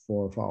technical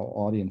for our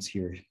audience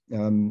here.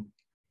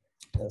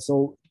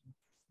 So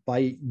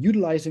by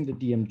utilizing the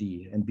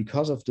DMD, and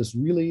because of this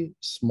really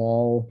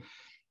small,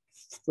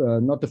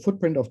 not the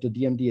footprint of the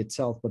DMD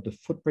itself, but the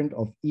footprint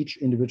of each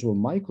individual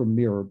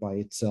micromirror by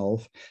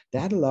itself,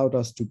 that allowed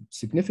us to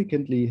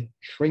significantly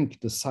shrink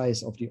the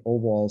size of the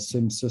overall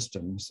SIM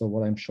system. So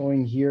what I'm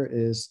showing here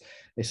is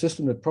a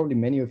system that probably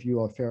many of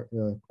you are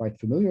quite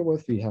familiar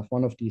with. We have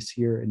one of these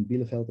here in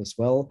Bielefeld as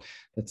well.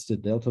 That's the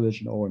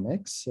DeltaVision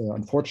OMX.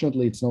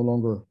 Unfortunately, it's no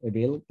longer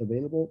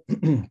available.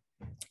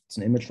 It's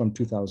an image from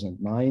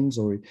 2009.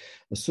 So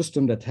a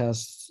system that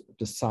has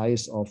the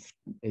size of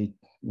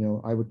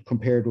I would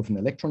compare it with an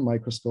electron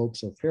microscope,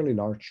 so fairly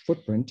large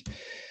footprint.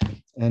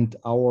 And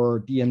our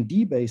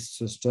DMD-based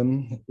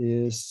system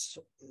is,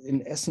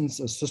 in essence,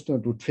 a system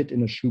that would fit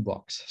in a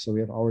shoebox. So we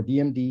have our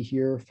DMD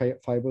here,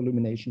 fiber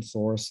illumination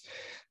source,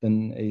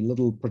 then a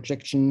little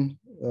projection,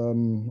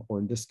 or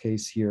in this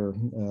case here,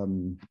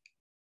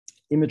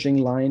 imaging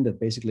line that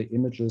basically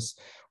images,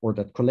 or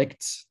that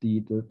collects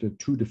the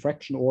two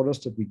diffraction orders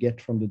that we get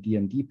from the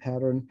DMD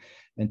pattern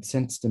and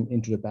sends them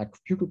into the back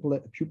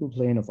pupil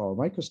plane of our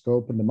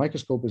microscope. And the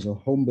microscope is a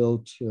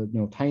home-built,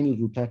 tiny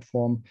little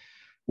platform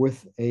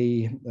with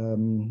a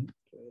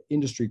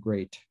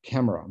industry-grade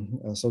camera.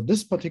 So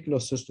this particular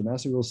system,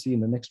 as you will see in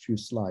the next few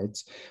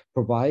slides,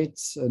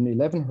 provides an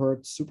 11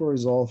 Hertz super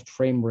resolved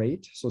frame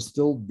rate, so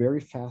still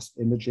very fast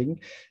imaging.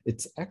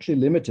 It's actually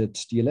limited,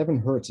 the 11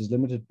 Hertz is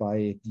limited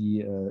by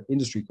the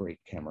industry-grade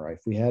camera.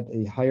 If we had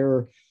a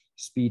higher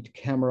speed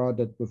camera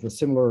that with a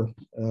similar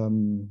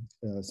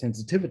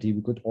sensitivity,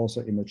 we could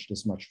also image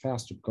this much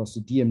faster, because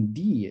the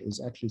DMD is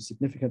actually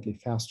significantly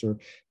faster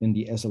than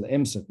the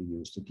SLMs that we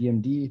use. The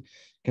DMD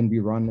can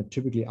be run at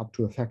typically up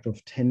to a factor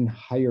of 10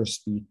 higher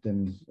speed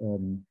than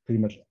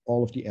pretty much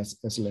all of the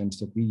SLMs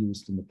that we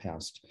used in the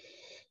past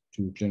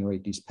to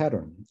generate these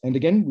patterns. And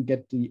again, we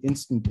get the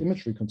instant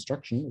image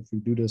reconstruction if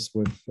we do this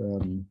with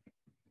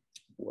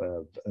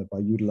by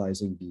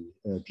utilizing the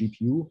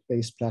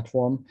GPU-based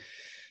platform.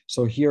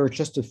 So here are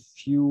just a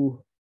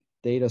few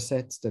data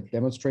sets that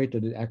demonstrate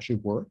that it actually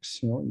works.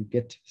 You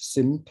get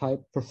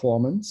SIM-type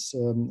performance,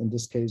 in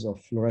this case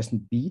of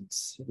fluorescent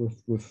beads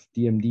with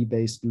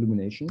DMD-based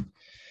illumination.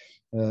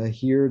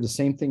 Here, the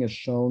same thing is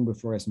shown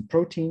with fluorescent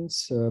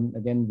proteins.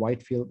 Again,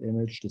 wide field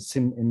image, the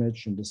SIM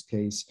image, in this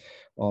case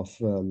of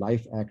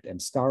LifeAct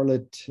and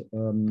Scarlet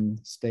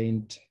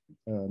stained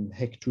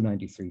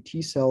HEC293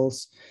 T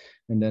cells.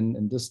 And then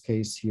in this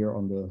case here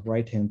on the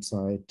right-hand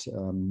side,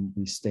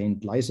 we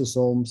stained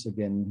lysosomes,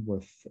 again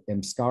with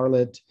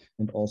M-Scarlet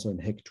and also in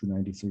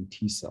HEC293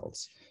 T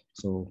cells.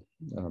 So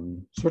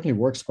certainly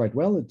works quite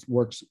well. It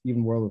works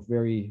even well with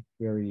very,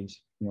 very,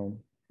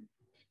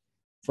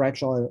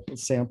 fragile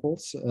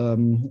samples,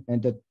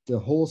 and that the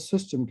whole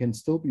system can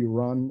still be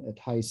run at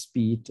high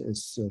speed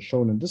is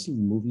shown in this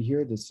little movie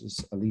here. This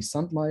is Elise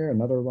Sandmeyer,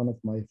 another one of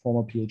my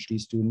former PhD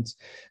students.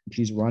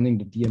 She's running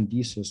the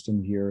DMD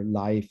system here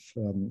live.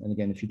 And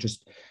again, if you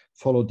just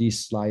follow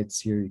these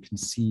slides here, you can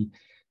see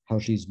how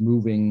she's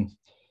moving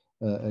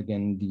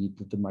again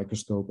the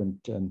microscope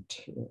and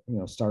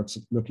starts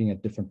looking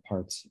at different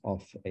parts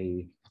of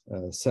a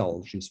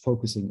cell. She's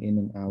focusing in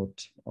and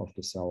out of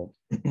the cell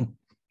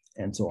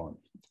and so on.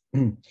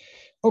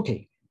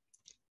 Okay,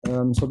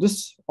 so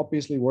this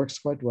obviously works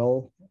quite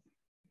well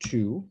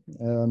too.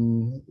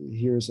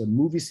 Here's a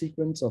movie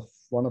sequence of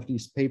one of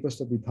these papers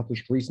that we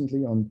published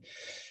recently on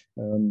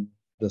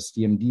this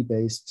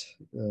DMD-based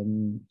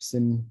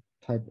SIM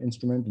type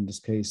instrument. In this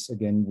case,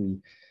 again,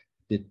 we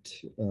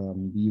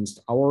used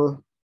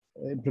our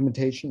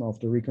implementation of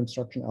the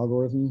reconstruction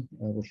algorithm,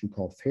 which we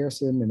call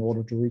FairSim, in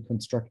order to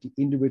reconstruct the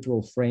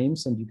individual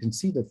frames. And you can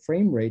see the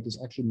frame rate is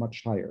actually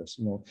much higher.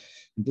 So,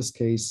 in this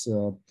case,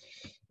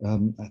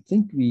 I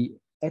think we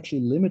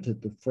actually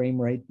limited the frame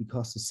rate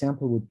because the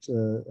sample would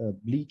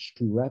bleach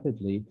too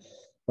rapidly.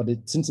 But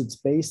since it's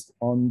based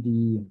on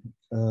the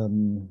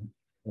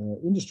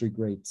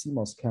industry-grade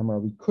CMOS camera,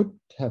 we could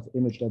have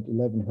imaged at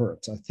 11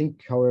 hertz. I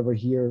think, however,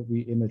 here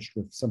we imaged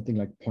with something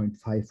like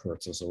 0.5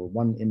 hertz or so,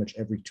 one image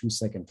every 2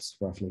 seconds,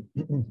 roughly.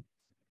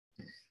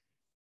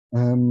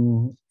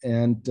 On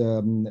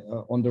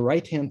the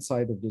right-hand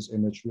side of this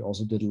image, we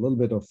also did a little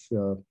bit of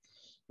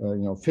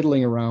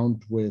fiddling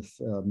around with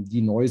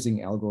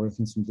denoising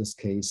algorithms. In this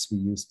case, we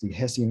used the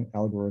Hessian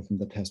algorithm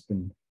that has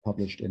been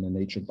published in a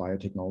Nature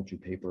Biotechnology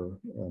paper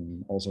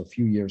also a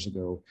few years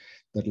ago,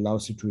 that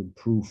allows you to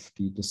improve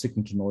the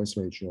signal to noise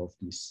ratio of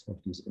these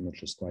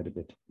images quite a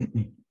bit.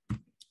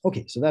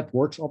 Okay, so that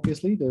works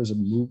obviously. There's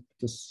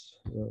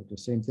the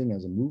same thing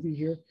as a movie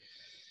here.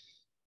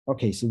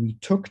 Okay, so we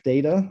took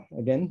data,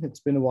 again, it's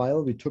been a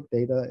while, we took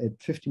data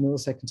at 50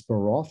 milliseconds per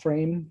raw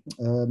frame,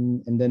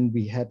 and then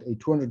we had a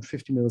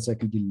 250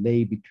 millisecond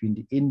delay between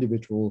the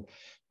individual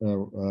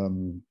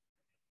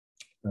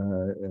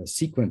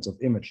sequence of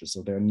images.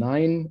 So there are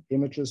 9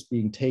 images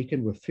being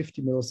taken with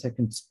 50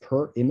 milliseconds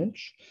per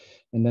image,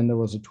 and then there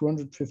was a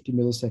 250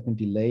 millisecond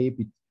delay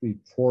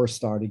before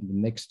starting the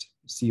next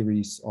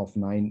series of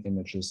 9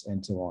 images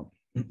and so on.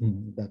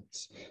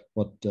 That's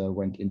what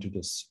went into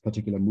this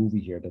particular movie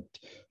here that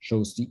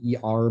shows the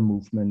ER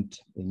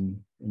movement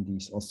in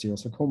these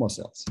osteosarcoma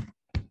cells.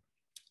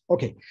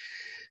 Okay.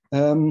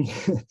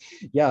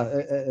 Yeah,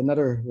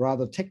 another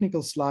rather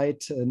technical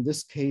slide. In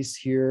this case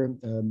here,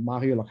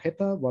 Mario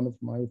Lachetta,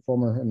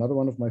 another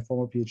one of my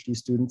former PhD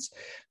students,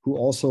 who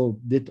also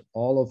did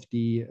all of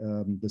the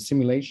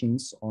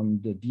simulations on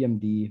the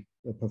DMD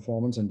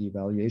performance and the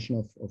evaluation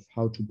of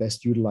how to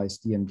best utilize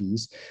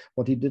DMDs.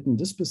 What he did in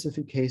this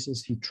specific case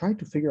is he tried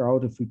to figure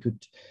out if we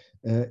could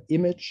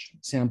image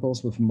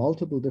samples with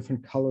multiple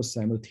different colors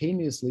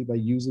simultaneously by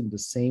using the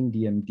same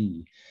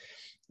DMD.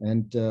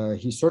 And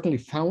he certainly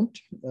found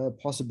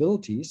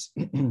possibilities.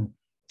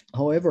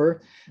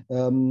 However,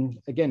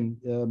 again,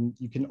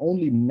 you can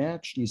only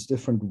match these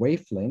different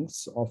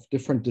wavelengths of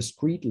different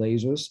discrete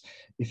lasers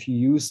if you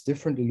use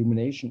different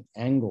illumination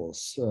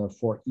angles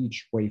for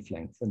each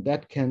wavelength. And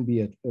that can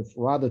be a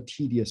rather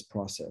tedious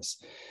process.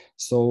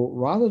 So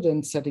rather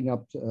than setting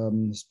up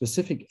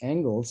specific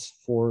angles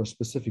for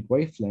specific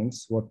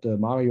wavelengths, what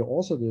Mario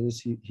also did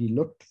is he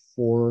looked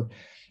for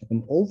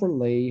an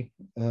overlay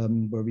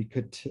where we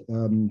could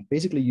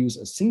basically use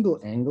a single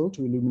angle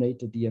to illuminate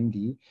the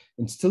DMD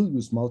and still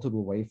use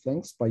multiple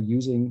wavelengths by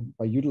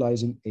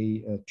utilizing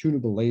a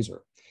tunable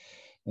laser.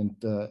 And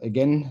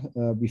again,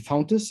 we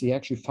found this. He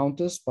actually found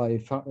this by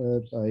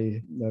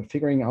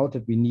figuring out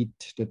that we need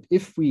that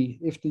if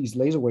these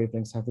laser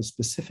wavelengths have a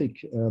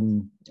specific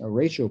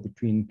ratio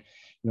between,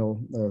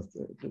 the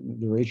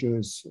ratio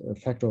is a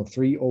factor of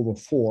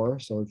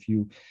 3/4. So if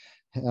you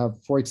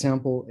have, for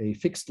example, a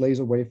fixed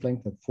laser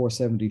wavelength at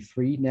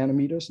 473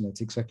 nanometers, and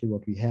that's exactly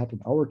what we had in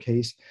our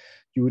case,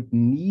 you would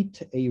need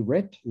a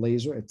red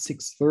laser at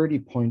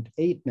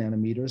 630.8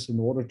 nanometers in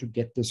order to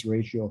get this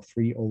ratio of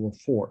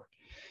 3/4.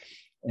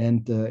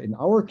 And in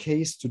our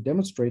case, to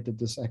demonstrate that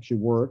this actually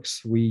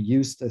works, we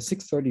used a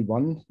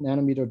 631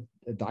 nanometer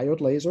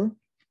diode laser,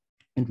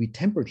 and we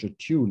temperature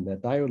tuned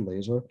that diode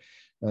laser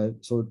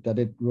so that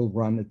it will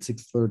run at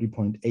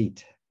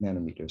 630.8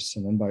 nanometers.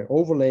 And then by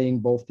overlaying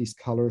both these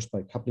colors,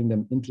 by coupling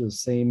them into the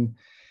same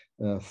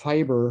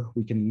fiber,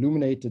 we can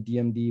illuminate the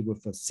DMD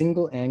with a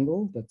single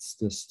angle. That's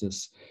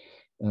this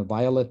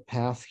violet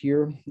path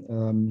here.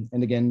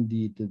 And again,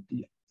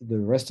 the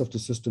rest of the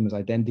system is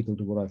identical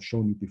to what I've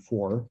shown you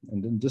before.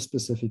 And in this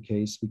specific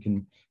case, we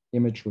can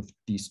image with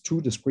these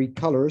 2 discrete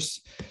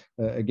colors.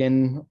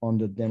 Again, on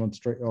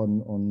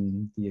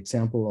the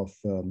example of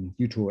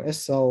U2OS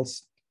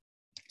cells.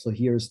 So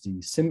here's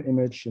the SIM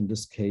image. In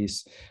this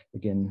case,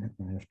 again,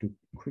 I have to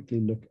quickly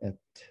look at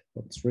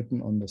what's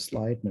written on the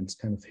slide, and it's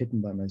kind of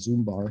hidden by my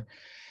zoom bar.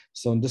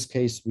 So in this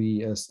case,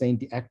 we stained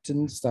the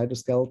actin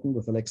cytoskeleton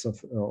with Alexa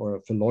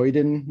or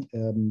phalloidin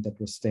that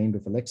was stained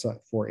with Alexa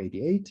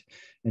 488.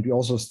 And we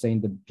also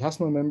stained the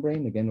plasma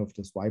membrane, again, with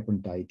this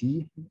vibrant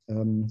dye-D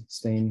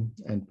stain,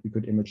 and we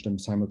could image them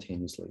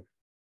simultaneously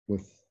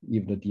with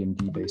even a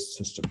DMD-based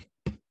system.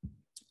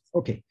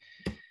 Okay,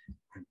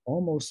 I'm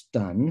almost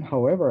done.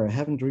 However, I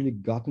haven't really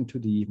gotten to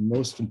the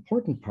most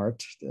important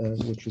part,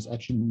 which was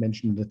actually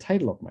mentioned in the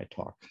title of my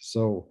talk.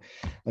 So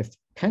I've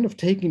kind of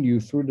taken you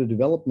through the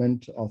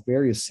development of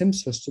various SIM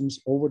systems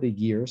over the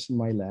years in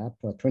my lab.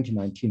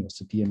 2019 was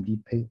the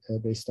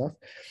DMD-based stuff.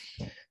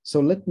 So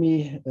let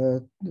me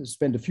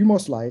spend a few more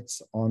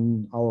slides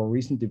on our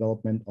recent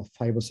development of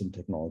fiber SIM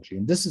technology.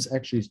 And this is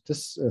actually,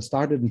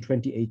 started in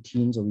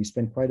 2018, so we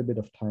spent quite a bit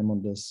of time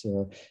on this.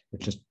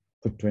 Just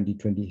put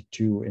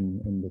 2022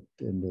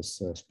 in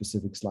this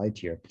specific slide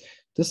here.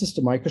 This is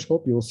the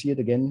microscope. You will see it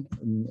again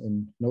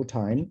in no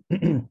time.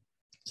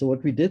 So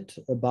what we did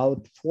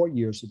about 4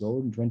 years ago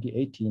in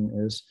 2018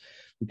 is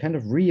we kind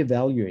of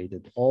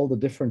reevaluated all the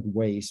different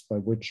ways by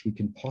which we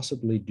can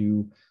possibly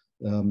do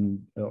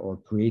or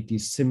create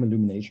these SIM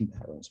illumination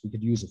patterns. We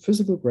could use a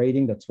physical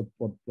grading. That's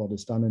what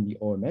is done in the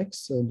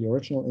OMX, the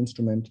original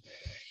instrument.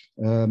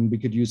 We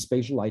could use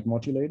spatial light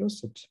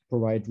modulators that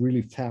provide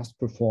really fast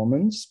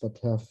performance, but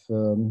have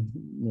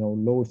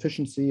low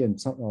efficiency and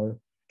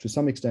to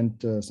some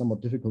extent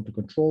somewhat difficult to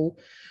control.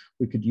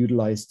 We could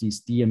utilize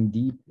these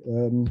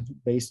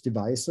DMD-based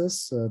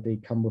devices. They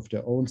come with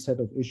their own set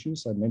of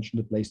issues. I mentioned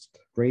the placed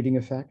grading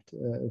effect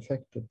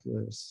that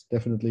is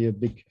definitely a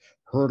big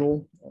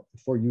hurdle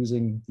for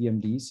using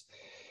DMDs.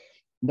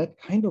 That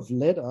kind of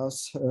led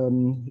us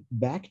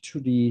back to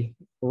the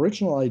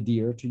original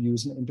idea to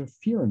use an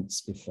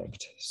interference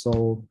effect.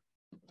 So,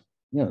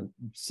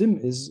 SIM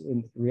is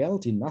in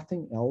reality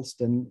nothing else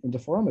than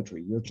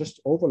interferometry. You're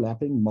just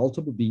overlapping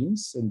multiple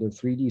beams. In the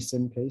 3D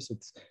SIM case,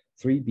 it's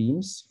 3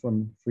 beams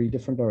from 3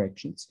 different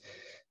directions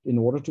in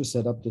order to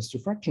set up this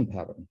diffraction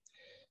pattern.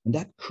 And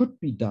that could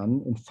be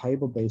done in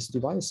fiber-based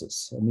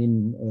devices. I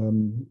mean,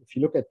 if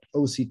you look at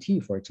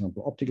OCT, for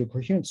example, optical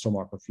coherence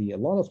tomography, a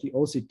lot of the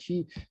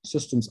OCT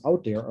systems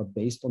out there are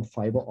based on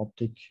fiber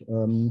optic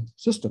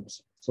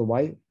systems. So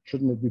why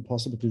shouldn't it be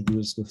possible to do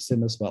this with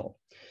SIM as well?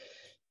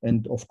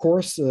 And of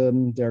course,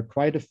 there are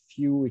quite a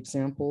few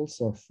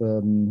examples of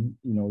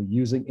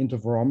using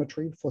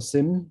interferometry for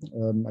SIM.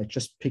 I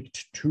just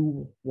picked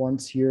 2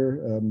 ones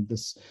here.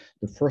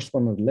 The first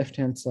one on the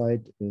left-hand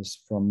side is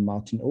from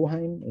Martin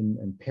Ohain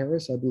in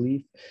Paris, I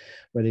believe,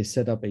 where they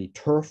set up a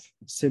turf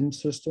SIM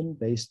system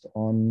based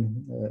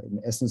on,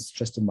 in essence,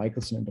 just a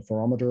Michelson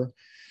interferometer.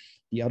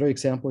 The other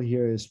example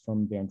here is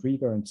from Bernd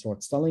Rieger and Sort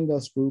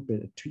Stallinger's group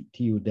at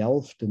TU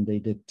Delft, and they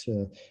did,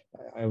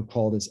 I would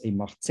call this a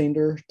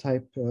Mach-Zehnder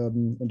type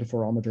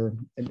interferometer.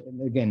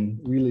 And again,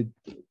 really,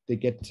 they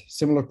get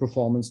similar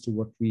performance to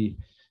what we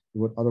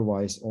would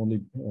otherwise only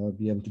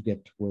be able to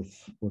get with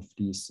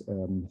these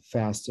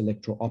fast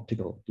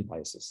electro-optical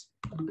devices.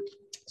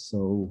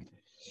 So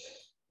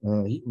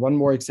one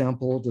more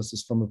example, this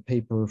is from a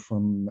paper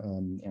from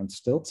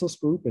Ernst Stelzer's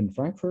group in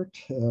Frankfurt,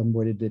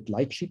 where they did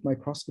light sheet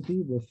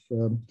microscopy with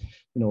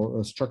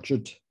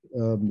structured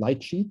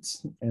light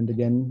sheets. And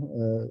again,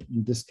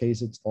 in this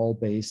case, it's all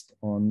based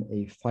on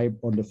the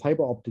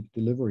fiber optic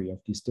delivery of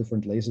these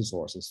different laser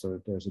sources. So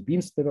there's a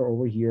beam splitter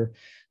over here.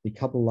 They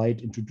couple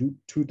light into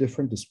 2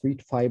 different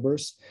discrete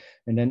fibers,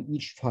 and then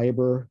each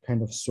fiber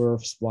kind of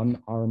serves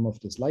one arm of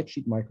this light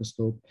sheet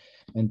microscope,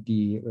 and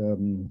the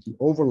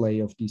overlay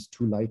of these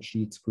 2 light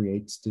sheets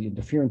creates the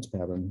interference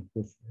pattern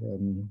with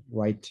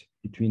right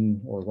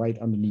between or right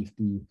underneath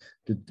the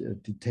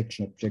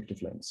detection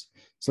objective lens.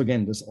 So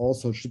again, this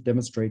also should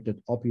demonstrate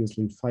that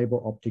obviously fiber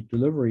optic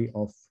delivery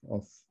of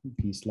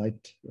these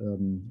light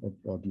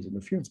or these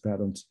interference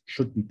patterns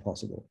should be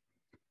possible.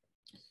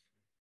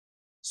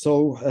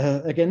 So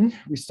again,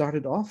 we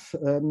started off,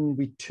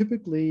 we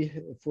typically,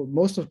 for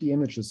most of the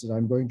images that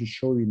I'm going to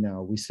show you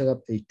now, we set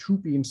up a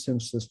 2-beam SIM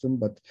system,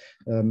 but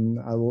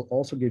I will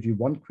also give you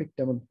one quick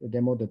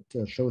demo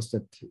that shows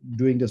that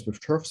doing this with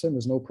turf SIM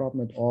is no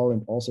problem at all,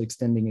 and also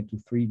extending it to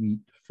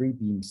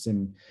 3-beam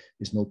SIM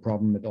is no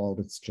problem at all.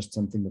 That's just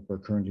something that we're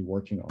currently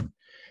working on.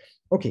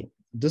 Okay,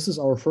 this is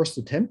our first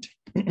attempt.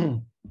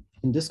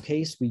 In this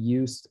case, we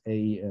used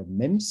a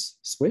MEMS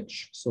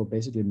switch, so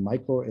basically a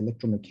micro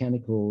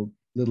electromechanical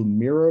little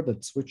mirror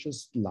that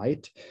switches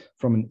light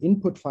from an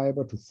input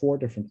fiber to 4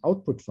 different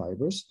output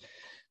fibers.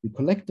 We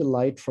collect the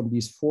light from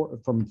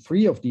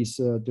 3 of these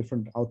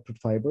different output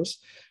fibers.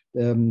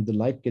 The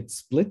light gets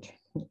split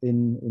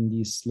in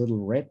these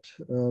little red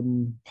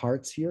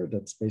parts here.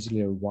 That's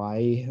basically a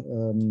Y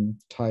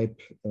type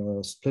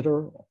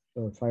splitter,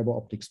 fiber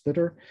optic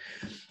splitter.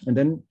 And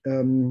then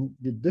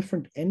the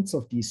different ends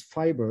of these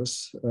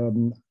fibers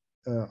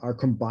are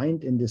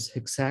combined in this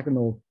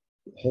hexagonal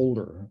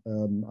holder.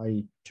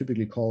 I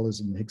typically call this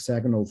an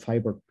hexagonal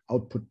fiber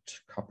output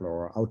coupler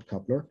or out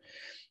coupler.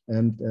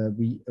 And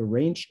we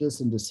arrange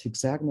this in this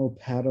hexagonal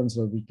pattern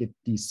so we get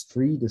these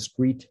 3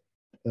 discrete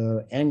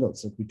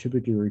angles that we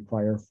typically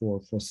require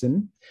for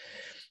SIM.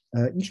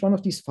 Each one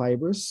of these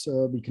fibers,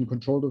 we can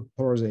control the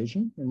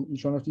polarization, and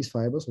each one of these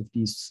fibers with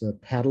these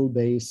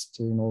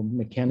paddle-based,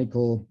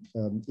 mechanical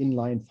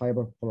inline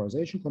fiber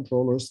polarization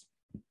controllers.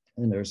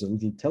 And there's a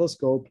little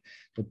telescope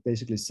that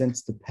basically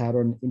sends the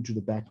pattern into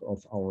the back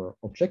of our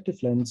objective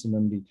lens, and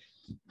then we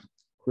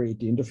create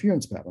the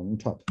interference pattern on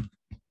top.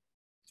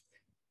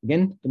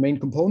 Again, the main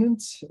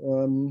components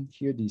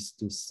here,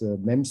 this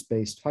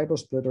MEMS-based fiber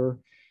splitter,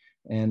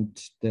 and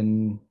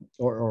then,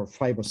 or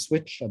fiber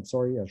switch, I'm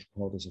sorry, I should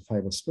call this a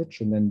fiber switch,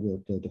 and then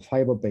the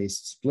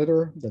fiber-based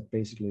splitter that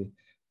basically,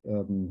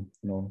 you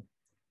know,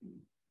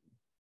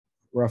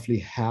 roughly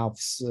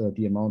halves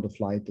the amount of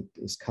light that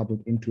is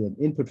coupled into an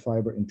input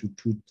fiber into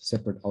two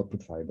separate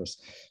output fibers.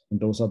 And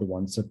those are the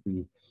ones that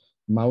we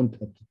mount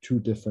at the two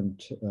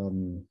different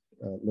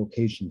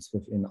locations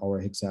within our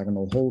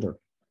hexagonal holder.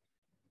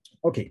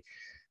 Okay.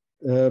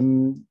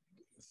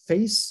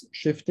 Phase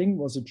shifting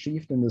was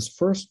achieved in this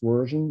first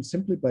version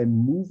simply by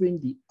moving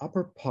the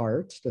upper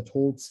part that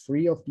holds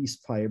three of these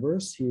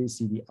fibers. Here you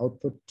see the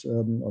output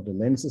or the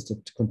lenses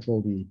that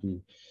control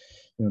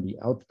the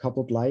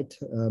out-coupled light,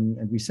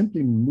 and we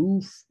simply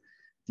move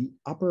the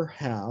upper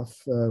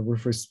half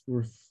with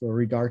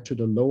regard to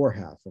the lower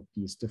half of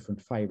these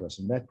different fibers,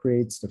 and that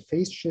creates the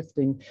phase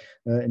shifting.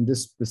 In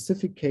this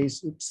specific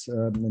case,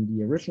 in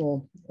the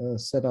original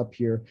setup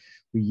here,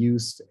 we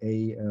used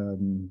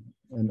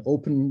an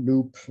open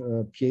loop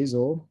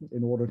piezo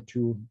in order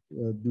to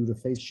do the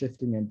phase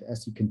shifting, and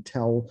as you can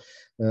tell,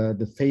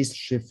 the phase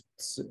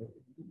shifts,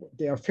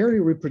 they are fairly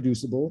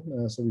reproducible,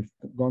 so we've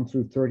gone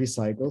through 30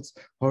 cycles.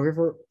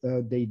 However,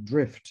 they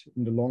drift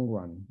in the long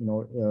run.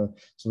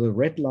 So the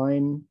red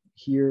line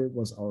here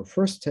was our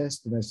first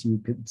test, and as you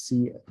can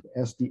see,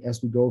 as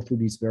we go through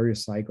these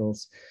various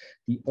cycles,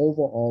 the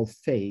overall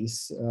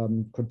phase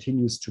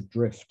continues to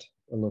drift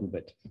a little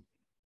bit.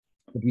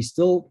 But we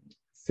still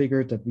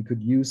figured that we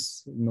could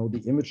use,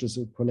 the images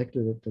that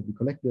we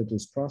collected at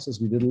this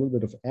process. We did a little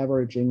bit of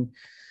averaging.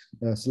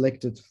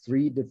 Selected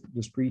 3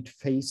 discrete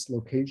phase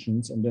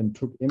locations and then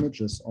took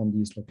images on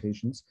these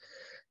locations,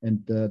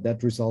 and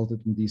that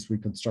resulted in these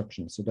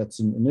reconstructions. So that's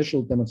an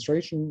initial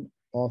demonstration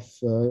of,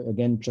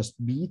 again, just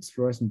beads,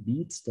 fluorescent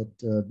beads,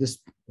 that this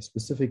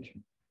specific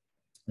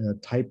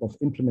type of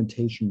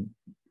implementation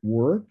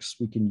works.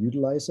 We can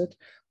utilize it.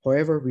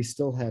 However, we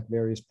still had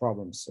various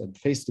problems, and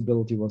phase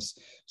stability was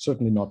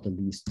certainly not the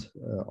least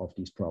of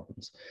these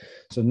problems.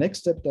 So next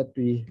step that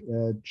we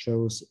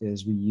chose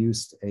is we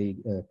used a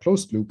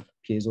closed loop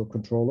piezo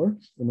controller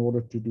in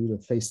order to do the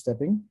phase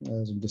stepping.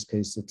 As in this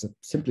case, it's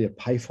simply a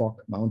PIFOC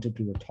mounted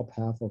to the top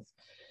half of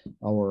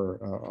our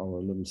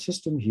little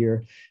system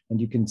here, and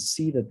you can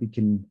see that we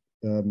can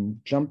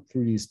jump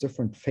through these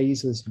different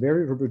phases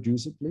very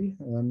reproducibly.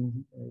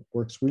 It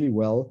works really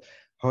well.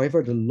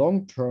 However, the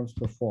long-term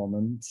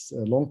performance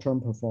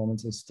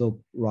is still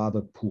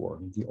rather poor.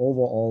 The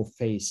overall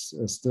phase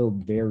still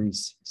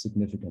varies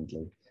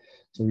significantly.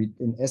 So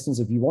in essence,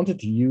 if you wanted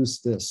to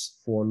use this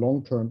for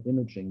long-term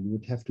imaging, you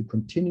would have to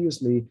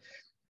continuously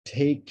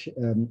take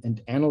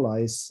and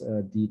analyze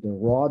the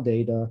raw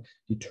data,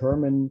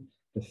 determine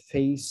the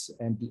phase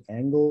and the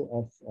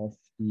angle of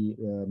the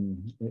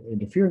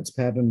interference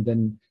pattern,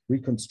 then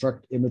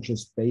reconstruct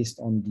images based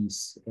on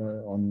these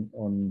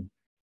on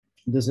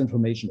this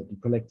information that we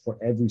collect for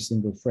every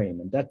single frame.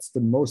 And that's the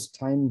most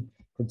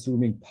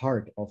time-consuming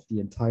part of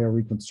the entire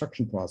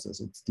reconstruction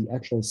process. It's the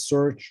actual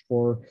search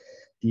for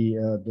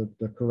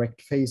the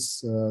correct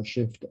phase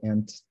shift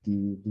and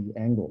the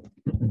angle.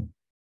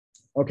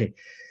 Okay.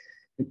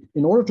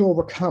 In order to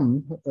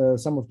overcome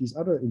some of these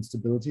other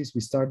instabilities,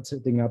 we started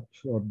setting up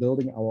or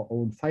building our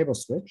own fiber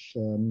switch.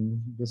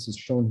 This is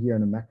shown here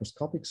in a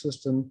macroscopic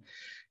system.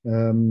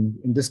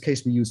 In this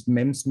case, we used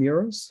MEMS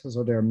mirrors.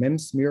 So there are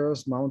MEMS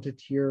mirrors mounted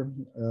here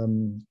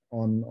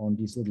on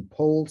these little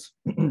poles.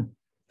 And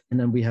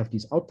then we have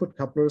these output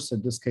couplers.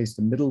 In this case,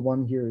 the middle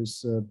one here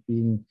is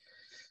being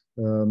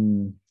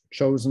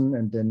chosen.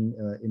 And then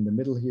in the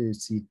middle here, you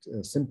see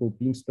a simple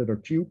beam splitter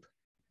tube.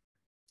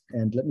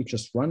 And let me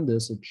just run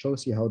this. It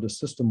shows you how the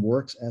system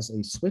works as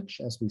a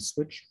switch, as we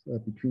switch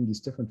between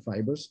these different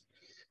fibers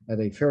at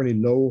a fairly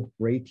low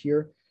rate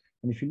here.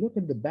 And if you look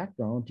at the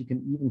background, you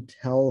can even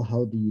tell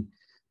how the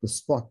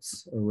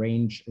spots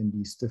arrange in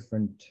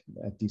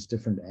at these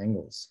different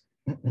angles.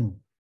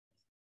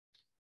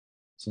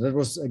 So that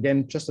was,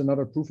 again, just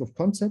another proof of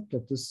concept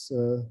that this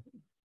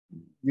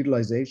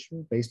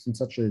utilization based on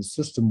such a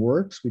system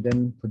works. We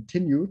then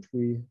continued,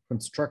 we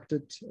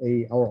constructed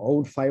our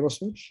own fiber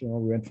switch.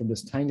 We went from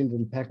this tiny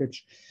little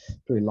package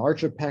to a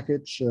larger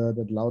package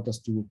that allowed us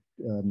to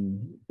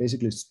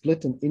basically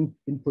split an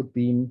input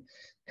beam,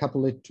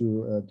 couple it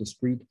to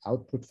discrete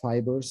output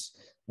fibers.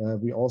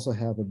 We also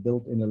have a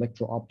built-in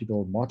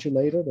electro-optical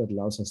modulator that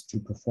allows us to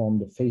perform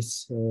the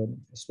phase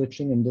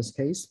switching in this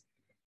case,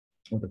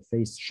 or the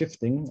phase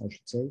shifting, I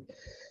should say.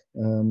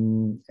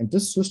 And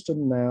this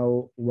system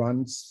now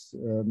runs,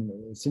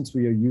 since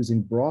we are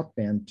using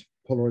broadband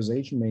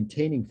polarization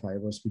maintaining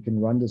fibers, we can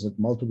run this at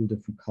multiple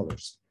different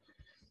colors.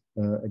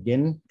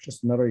 Again,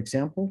 just another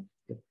example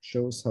that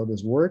shows how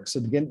this works.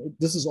 And again,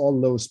 this is all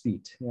low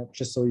speed,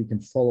 just so you can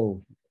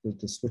follow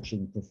the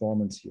switching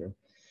performance here.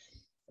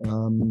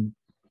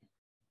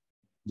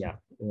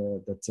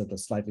 That's at a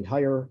slightly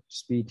higher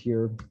speed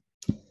here.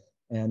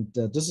 And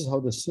this is how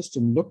the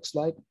system looks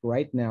like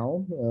right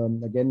now.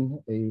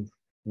 Again, a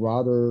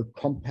rather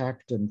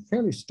compact and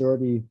fairly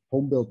sturdy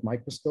home-built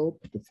microscope,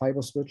 the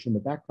fiber switch in the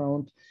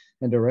background,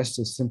 and the rest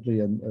is simply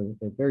a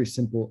very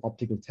simple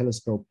optical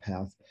telescope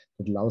path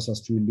that allows us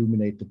to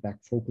illuminate the back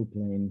focal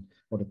plane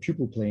or the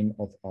pupil plane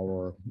of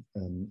our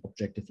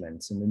objective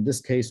lens. And in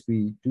this case,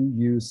 we do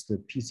use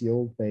the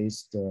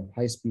PCO-based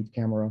high-speed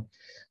camera.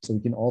 So we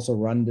can also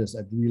run this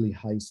at really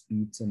high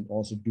speeds and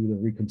also do the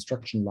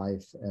reconstruction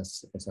live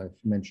as I've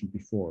mentioned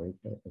before,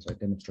 as I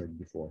demonstrated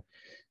before.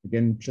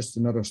 Again, just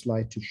another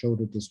slide to show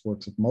that this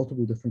works at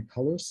multiple different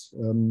colors.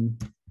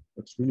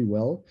 Works really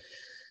well.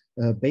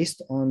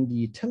 Based on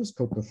the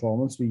telescope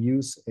performance, we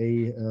use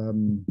a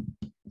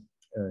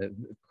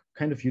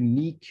kind of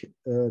unique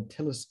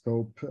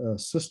telescope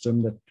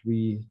system that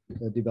we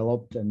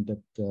developed and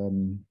that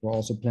we're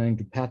also planning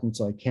to patent,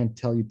 so I can't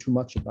tell you too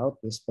much about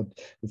this, but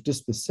with this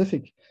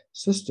specific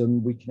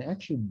system, we can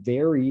actually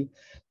vary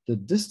the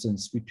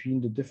distance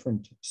between the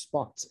different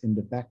spots in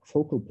the back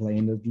focal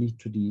plane that lead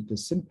to the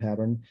SIM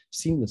pattern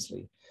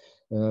seamlessly.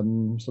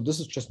 So this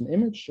is just an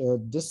image.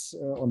 This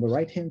on the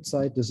right-hand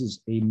side, this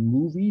is a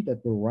movie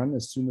that will run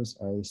as soon as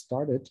I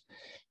start it.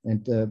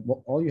 And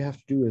all you have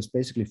to do is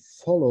basically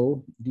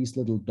follow these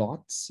little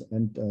dots.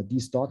 And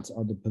these dots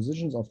are the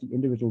positions of the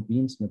individual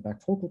beams in the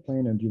back focal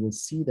plane. And you will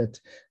see that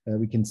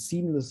we can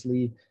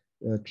seamlessly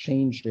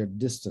change their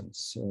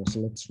distance. So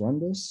let's run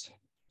this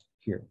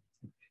here.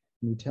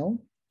 Can you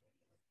tell?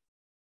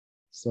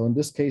 So in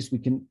this case, we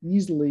can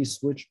easily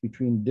switch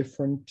between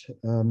different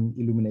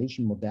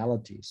illumination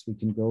modalities. We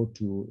can go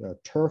to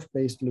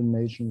turf-based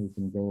illumination, we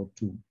can go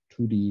to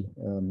 2D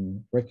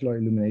regular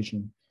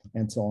illumination,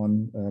 and so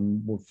on,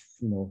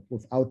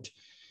 without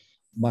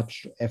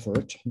much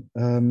effort.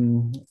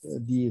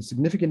 The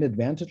significant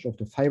advantage of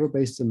the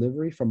fiber-based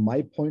delivery, from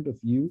my point of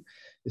view,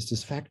 is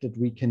this fact that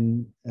we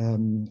can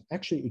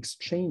actually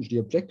exchange the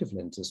objective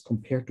lenses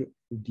compared to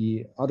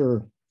the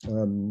other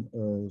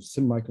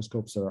SIM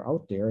microscopes that are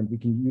out there, and we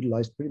can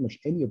utilize pretty much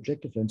any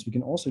objective lens. We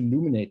can also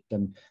illuminate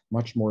them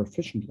much more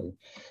efficiently.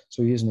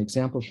 So here's an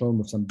example shown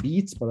with some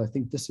beads, but I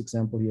think this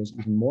example here is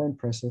even more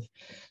impressive.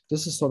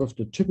 This is sort of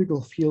the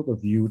typical field of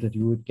view that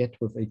you would get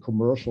with a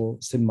commercial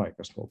SIM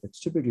microscope.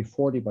 It's typically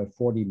 40 by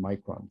 40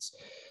 microns.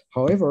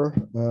 However,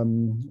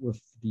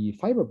 with the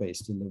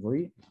fiber-based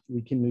delivery,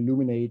 we can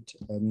illuminate,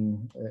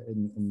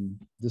 in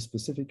this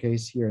specific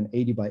case here, an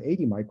 80 by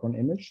 80 micron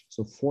image,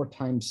 so 4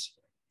 times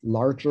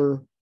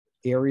larger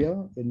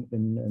area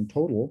in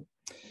total,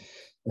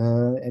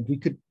 and we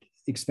could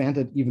expand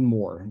it even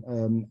more.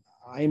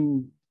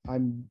 I'm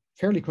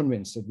fairly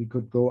convinced that we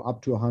could go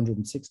up to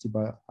 160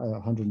 by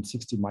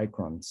 160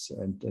 microns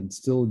and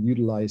still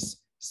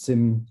utilize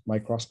SIM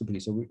microscopy.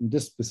 So in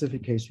this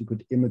specific case, we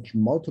could image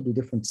multiple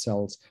different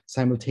cells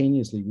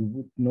simultaneously. We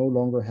would no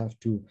longer have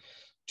to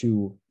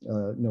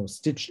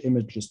stitch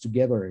images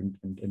together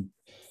and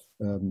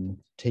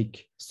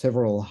take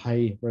several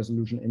high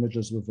resolution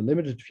images with a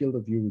limited field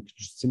of view. We could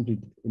just simply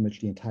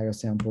image the entire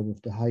sample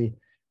with the high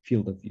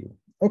field of view.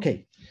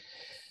 Okay.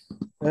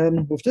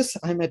 With this,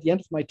 I'm at the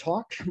end of my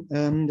talk.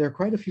 There are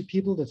quite a few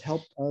people that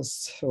helped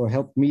us or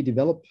helped me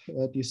develop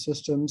these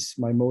systems.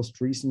 My most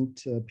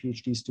recent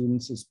PhD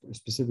students is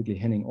specifically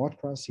Henning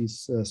Ortgras.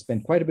 He's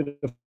spent quite a bit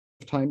of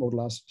time over the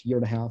last year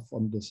and a half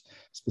on this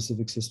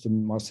specific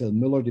system. Marcel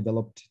Müller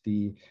developed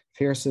the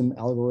FairSim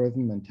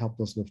algorithm and helped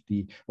us with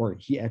he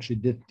actually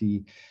did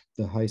the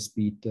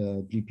high-speed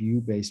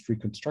GPU-based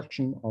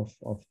reconstruction of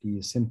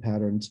the SIM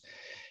patterns.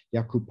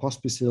 Jakub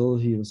Pospisil,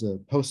 he was a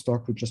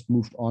postdoc who just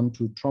moved on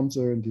to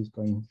Tromsø, and he's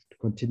going to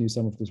continue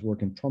some of this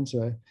work in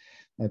Tromsø,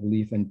 I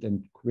believe,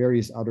 and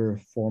various other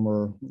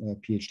former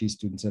PhD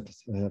students that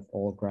have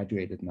all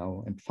graduated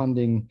now. And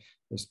funding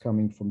is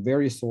coming from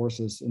various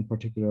sources. In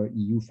particular,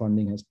 EU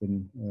funding has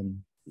been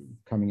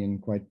coming in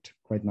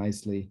quite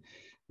nicely,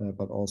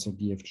 but also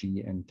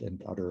DFG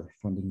and other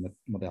funding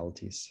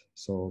modalities.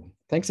 So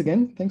thanks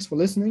again. Thanks for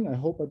listening. I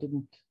hope I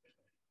didn't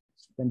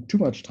spend too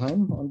much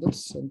time on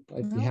this, and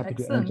I'd be happy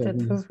to answer.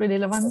 It was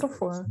really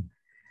wonderful.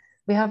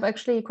 We have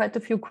actually quite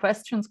a few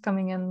questions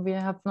coming in. We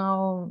have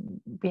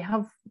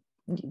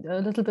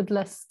a little bit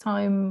less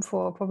time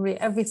for probably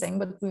everything,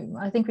 but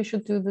I think we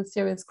should do the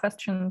serious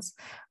questions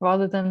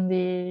rather than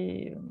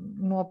the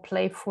more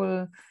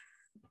playful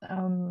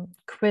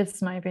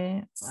quiz,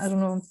 maybe. I don't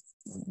know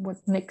what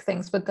Nick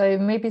thinks, but I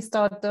maybe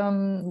start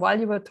while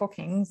you were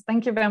talking.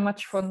 Thank you very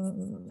much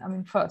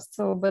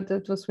but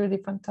it was really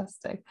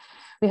fantastic.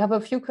 We have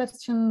a few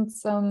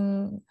questions.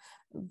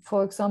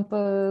 For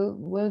example,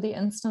 will the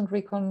instant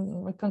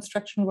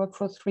reconstruction work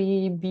for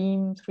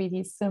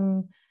 3D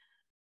SIM?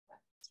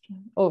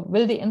 Or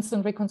will the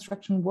instant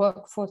reconstruction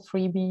work for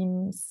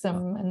 3D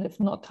SIM? And if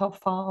not, how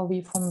far are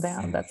we from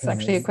there? That's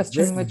actually a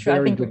question which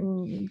I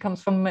think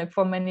comes from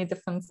many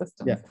different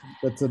systems. Yeah,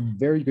 that's a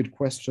very good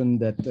question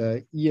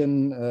that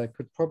Ian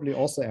could probably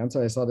also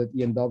answer. I saw that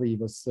Ian Dobby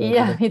was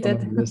he did.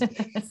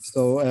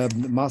 So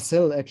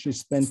Marcel actually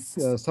spent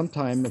some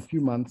time, a few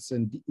months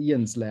in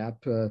Ian's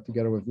lab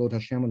together with Lothar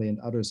Schermerle and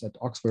others at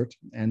Oxford,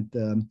 and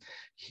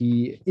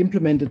he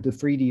implemented the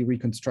 3D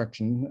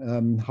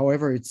reconstruction.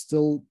 However, it's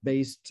still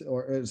based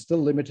or still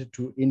limited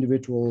to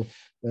individual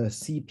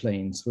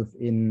C-planes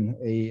within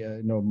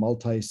a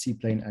multi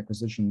C-plane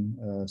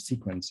acquisition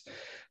sequence.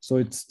 So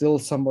it's still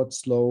somewhat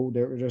slow.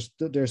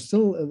 There's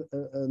still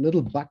a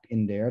little bug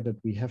in there that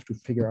we have to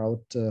figure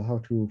out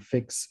how to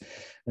fix,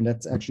 and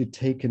that's actually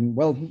taken.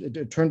 Well,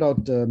 it turned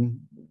out,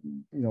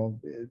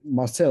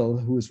 Marcel,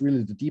 who is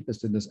really the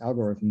deepest in this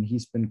algorithm,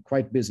 he's been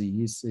quite busy.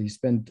 He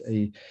spent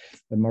a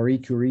Marie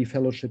Curie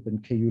fellowship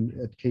at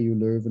KU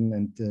Leuven,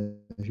 and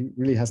he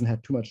really hasn't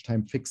had too much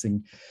time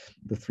fixing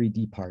the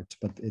 3D part,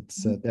 but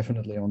it's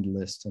definitely on the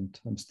list, and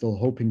I'm still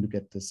hoping to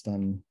get this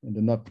done in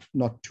the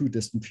not too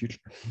distant future.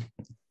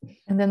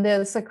 And then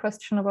there's a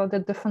question about the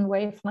different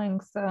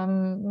wavelengths,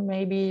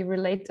 maybe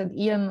related.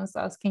 Ian is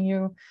asking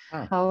you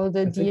how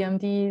the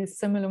DMD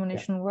sim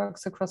illumination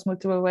works across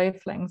multiple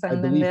wavelengths.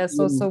 And then there's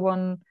also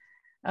one,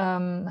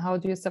 how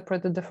do you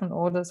separate the different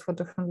orders for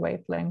different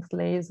wavelength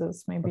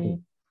lasers, maybe? Okay.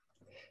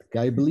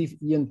 Yeah, I believe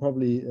Ian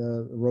probably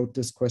wrote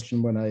this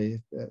question when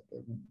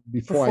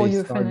before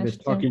I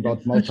started talking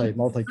about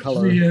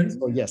multicolor.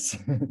 So yes.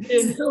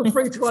 Ian, feel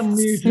free to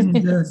unmute and,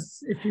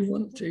 if you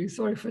want to.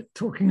 Sorry for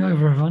talking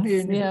over everyone.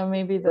 Ian, yeah,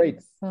 maybe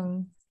that's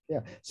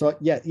yeah. So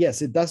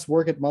yes, it does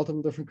work at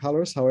multiple different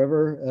colors.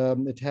 However,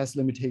 it has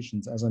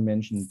limitations, as I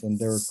mentioned, and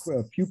there are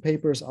a few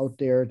papers out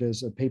there.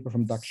 There's a paper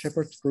from Doug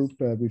Shepard's group.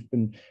 We've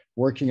been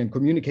working and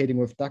communicating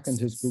with Doug and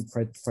his group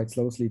quite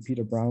closely,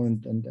 Peter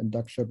Brown and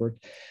Doug Shepard.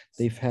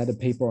 They've had a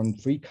paper on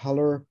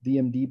 3-color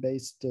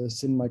DMD-based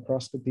sim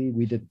microscopy.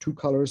 We did 2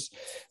 colors,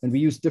 and we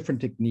used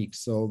different techniques.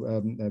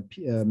 So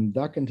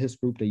Doug and his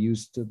group, they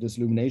used this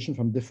illumination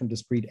from different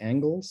discrete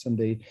angles, and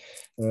they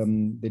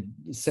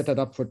set it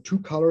up for 2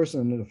 colors,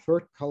 and the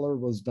 3rd color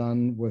was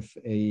done with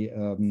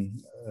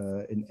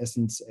in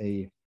essence,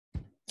 a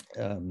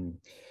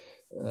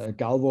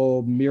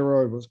galvo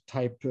mirror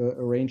type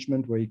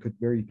arrangement where you could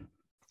very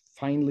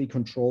finely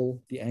control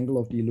the angle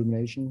of the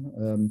illumination.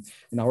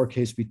 In our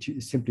case, we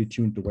simply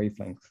tuned the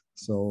wavelength.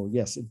 So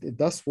yes, it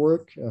does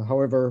work.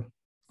 However,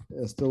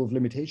 still with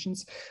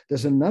limitations.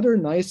 There's another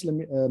nice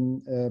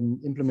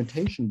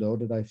implementation though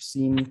that I've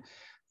seen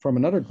from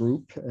another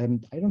group,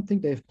 and I don't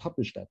think they've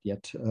published that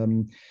yet.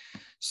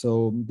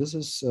 So this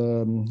is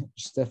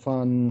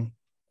Stefan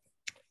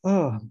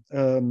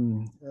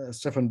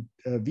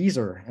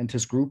Huser and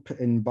his group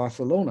in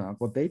Barcelona.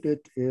 What they did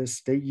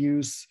is they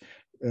use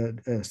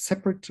a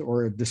separate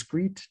or a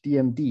discrete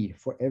DMD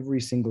for every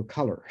single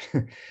color.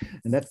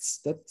 And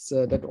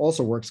that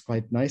also works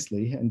quite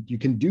nicely. And you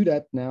can do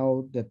that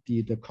now that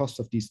the cost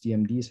of these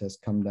DMDs has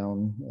come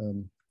down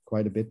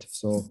quite a bit.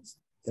 So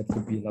that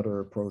could be another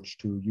approach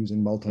to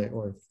using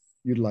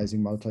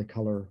utilizing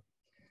multicolor.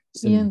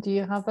 Ian, do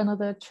you have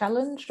another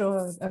challenge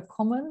or a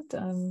comment?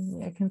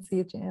 I can see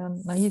it.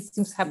 Now he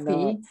seems happy.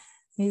 No,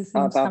 he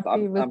seems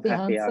happy with the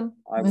answer.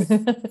 I was,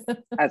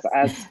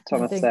 as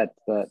Thomas said,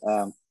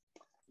 that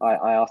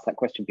I asked that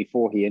question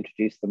before he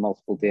introduced the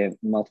multiple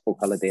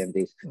color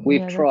DMDs.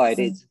 We've tried.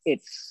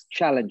 It's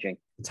challenging.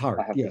 It's hard.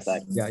 I have to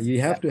say. Yeah, you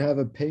have to have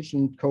a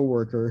patient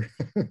coworker,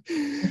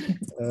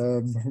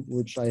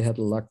 which I had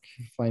luck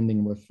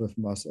finding with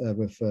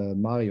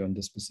Mario in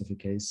this specific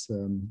case.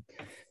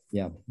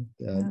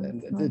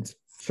 It's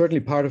certainly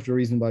part of the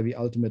reason why we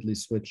ultimately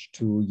switched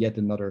to yet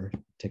another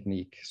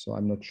technique. So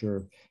I'm not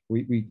sure.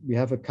 We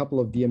have a couple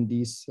of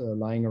DMDs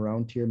lying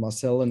around here.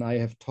 Marcel and I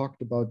have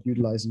talked about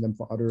utilizing them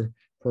for other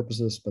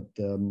purposes, but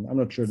I'm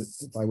not sure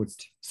if I would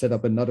set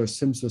up another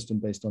sim system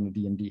based on a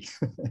DMD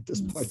at this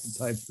point in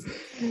time.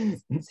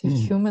 See,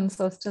 humans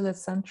are still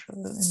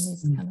essential in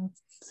these kind of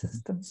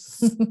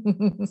systems.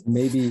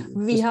 Maybe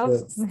we have.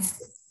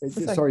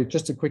 Sorry,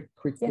 just a quick.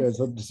 Yes.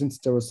 So since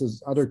there was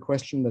this other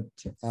question that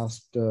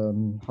asked,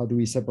 how do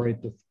we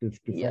separate the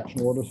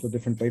diffraction orders for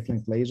different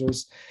wavelength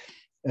lasers?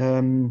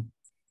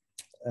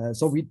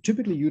 So we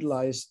typically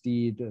utilize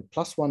the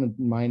 +1 and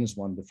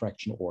 -1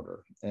 diffraction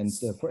order, and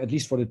for at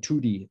least for the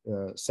 2D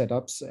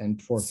setups,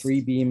 and for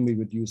 3-beam we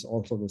would use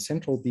also the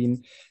central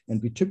beam,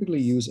 and we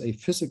typically use a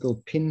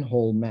physical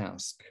pinhole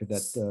mask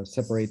that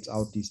separates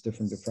out these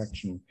different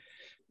diffraction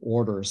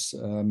orders.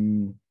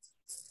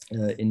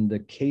 In the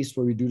case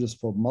where we do this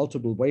for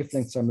multiple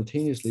wavelengths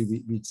simultaneously,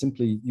 we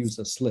simply use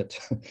a slit,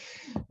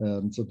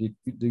 so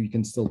you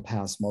can still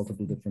pass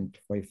multiple different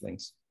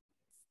wavelengths.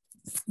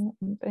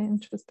 Very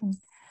interesting.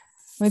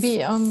 Maybe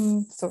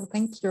so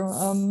thank you.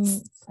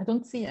 I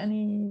don't see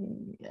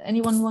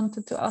anyone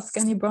wanted to ask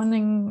any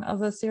burning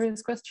other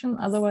serious question.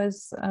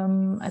 Otherwise,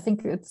 I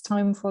think it's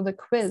time for the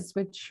quiz,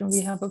 which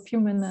we have a few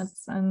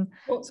minutes, and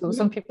so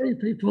some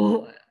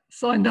people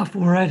signed up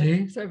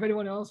already. So if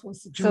anyone else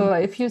wants to join, so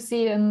if you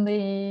see in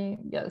the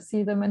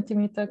the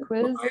Mentimeter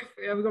quiz,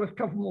 yeah, we've got a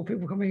couple more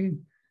people coming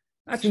in.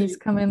 Actually, please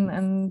come in,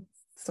 and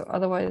so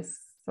otherwise.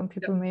 Some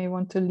people may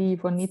want to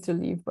leave or need to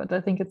leave, but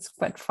I think it's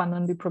quite fun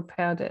and we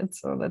prepared it.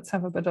 So let's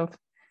have a bit of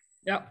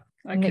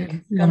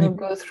Nick. We'll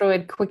go through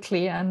it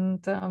quickly,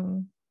 and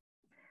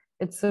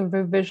it's a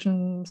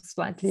revision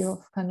slightly of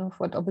kind of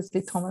what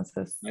obviously Thomas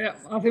has. Yeah,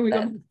 I think we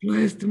got the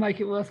players to make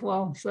it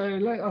worthwhile. So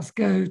let us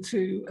go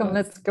to.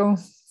 Let's go.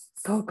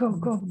 Go, go,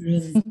 go.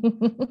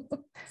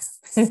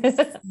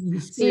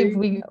 See if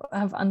we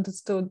have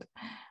understood.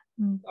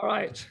 All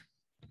right,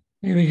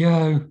 here we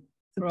go.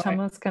 So Right.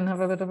 Thomas can have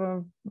a bit of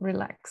a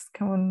relax.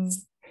 Come on.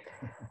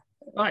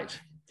 Right.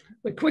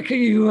 The quicker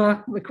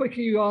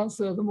you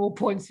answer, the more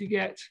points you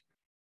get.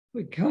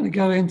 We kind of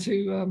go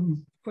into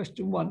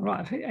question one. Right,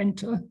 I've hit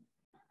enter.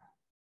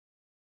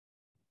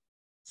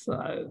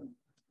 So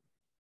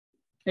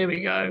here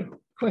we go.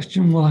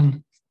 Question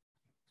one.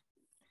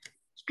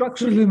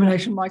 Structural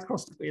illumination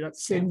microscopy,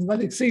 that's SIM,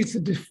 that exceeds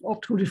the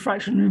optical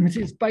diffraction limit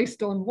is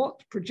based on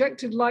what?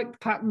 Projected light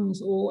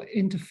patterns or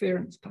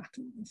interference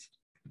patterns?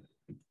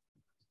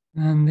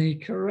 And the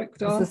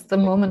correct answer. This is the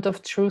moment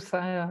of truth.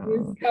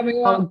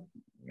 Coming up.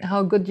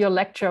 How good your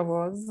lecture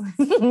was.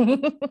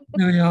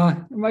 There we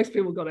are. Most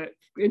people got it.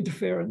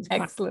 Interference.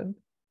 Excellent.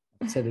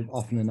 I've said it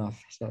often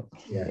enough. So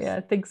Yes. Yeah,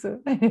 I think so.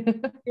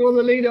 You're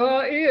the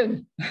leader,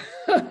 Ian.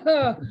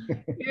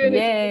 Ian.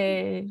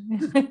 Yay.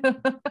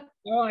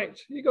 All right,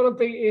 you got to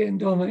beat Ian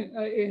Dobby.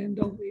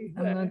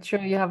 I'm not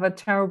sure you have a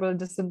terrible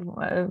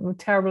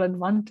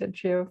advantage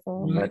here,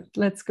 but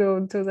let's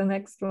go to the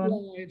next one.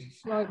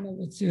 Slide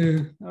number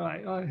 2. All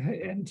right, I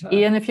hit enter.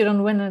 Ian, if you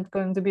don't win, it's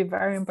going to be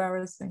very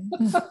embarrassing.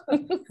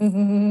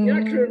 The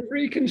accurate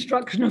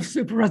reconstruction of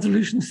super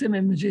resolution SIM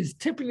images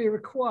typically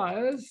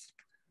requires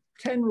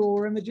 10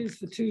 raw images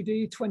for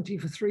 2D, 20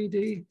 for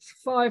 3D,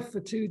 5 for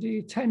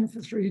 2D, 10 for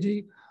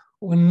 3D,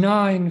 or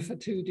 9 for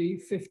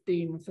 2D,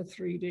 15 for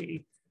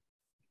 3D.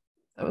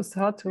 That was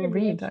hard to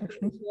read,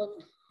 actually.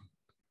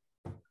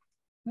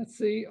 Let's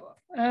see.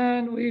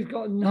 And we've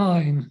got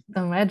 9.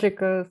 The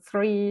magical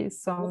 3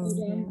 song.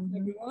 Well done,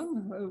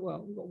 everyone. Oh,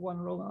 well, we've got one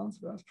wrong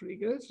answer. That's pretty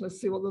good.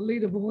 Let's see what the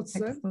leaderboard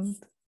said.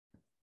 Excellent.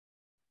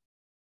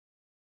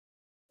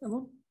 Come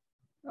on.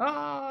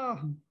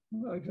 Ah,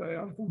 okay,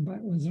 I've gone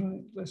backwards.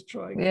 Right, let's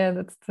try again. Yeah,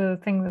 that's the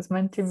thing that's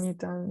meant to meet.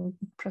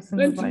 Pressing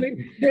Meant the to button.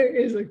 be, it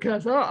is a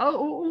curse.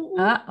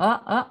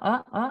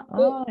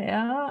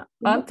 Yeah.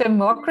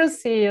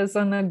 Democracy is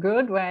in a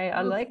good way.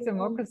 I like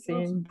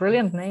democracy.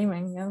 Brilliant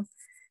naming. Yeah,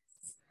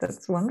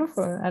 that's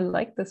wonderful. I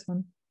like this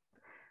one.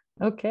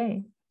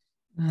 Okay.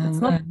 It's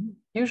not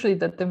usually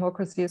that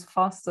democracy is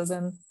faster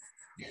than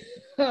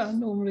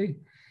normally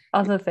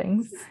other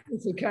things.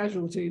 it's a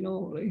casualty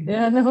normally.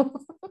 Yeah, no.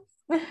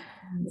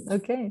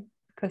 Okay.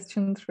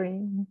 Question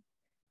 3.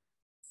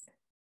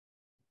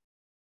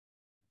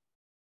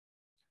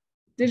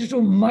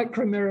 Digital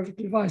micromirror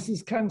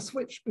devices can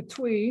switch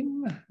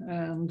between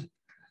and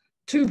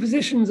 2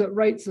 positions at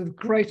rates of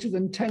greater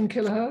than 10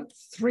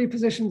 kilohertz, 3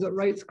 positions at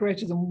rates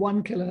greater than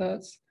 1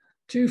 kilohertz,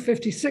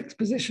 256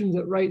 positions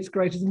at rates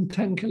greater than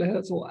 10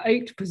 kilohertz, or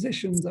 8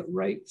 positions at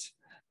rates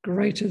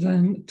greater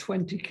than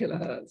 20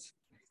 kilohertz.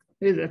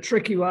 Here's a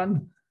tricky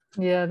one.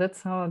 Yeah,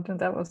 that's hard.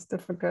 That was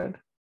difficult.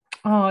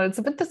 Oh, it's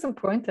a bit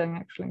disappointing,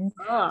 actually.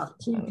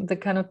 The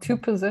kind of 2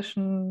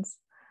 positions.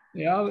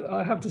 Yeah,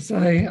 I have to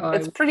say,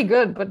 it's pretty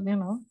good, but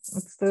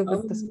it's still a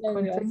bit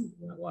disappointing.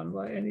 That one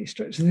by any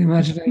stretch of the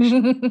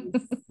imagination.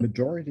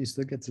 majority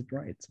still gets it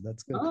right, so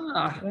that's good.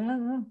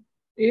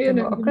 Ian,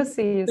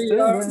 democracy is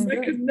still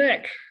neck and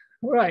neck.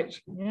 Right.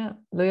 Yeah,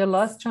 your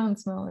last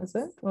chance now, is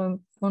it? Or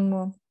one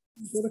more?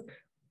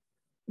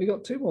 We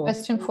got 2 more.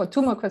 Question 4.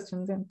 2 more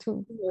questions. Yeah,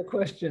 2 more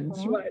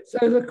questions. Right.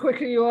 So the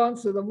quicker you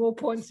answer, the more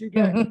points you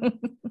get.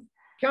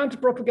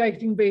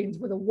 Counter-propagating beams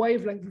with a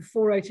wavelength of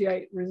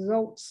 488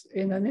 results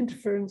in an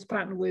interference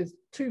pattern with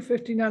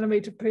 250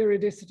 nanometer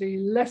periodicity,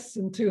 less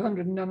than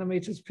 200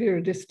 nanometers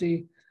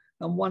periodicity,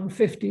 and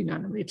 150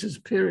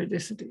 nanometers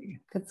periodicity.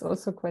 That's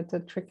also quite a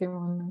tricky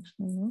one,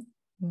 actually.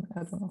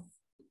 I don't know.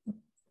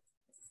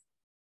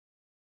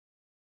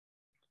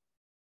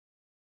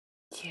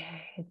 Yeah,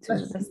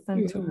 less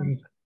than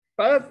 200.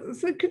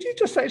 So could you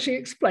just actually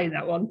explain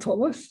that one,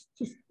 Thomas?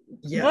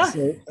 Yeah,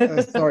 so,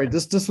 sorry,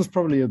 this was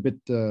probably a bit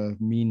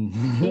mean,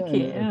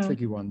 a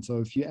tricky one. So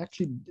if you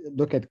actually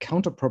look at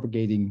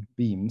counter-propagating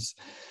beams,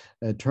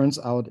 it turns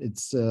out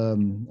it's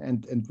you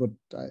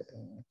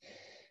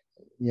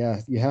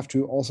have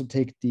to also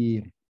take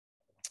the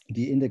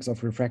index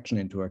of refraction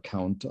into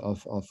account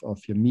of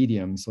your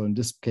medium. So in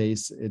this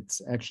case, it's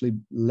actually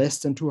less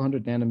than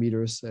 200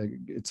 nanometers.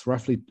 It's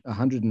roughly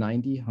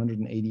 190,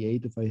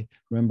 188, if I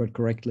remember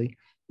correctly.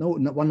 No,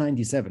 not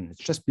 197.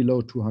 It's just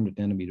below 200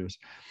 nanometers.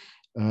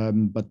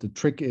 But the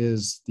trick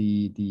is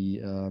the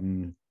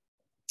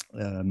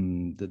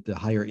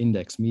higher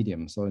index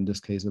medium. So in this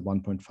case, a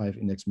 1.5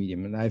 index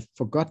medium. And I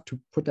forgot to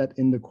put that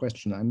in the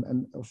question.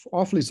 I'm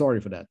awfully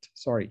sorry for that.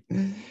 Sorry.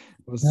 It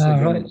was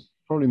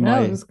probably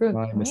my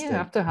mistake. You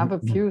have to have a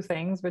few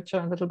things which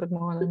are a little bit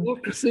more than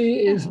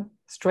democracy is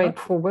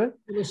straightforward.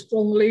 A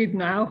strong lead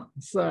now.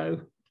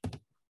 So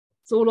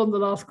it's all on the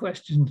last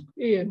question.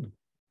 Ian,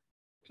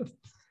 just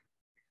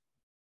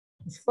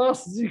as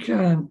fast as you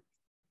can.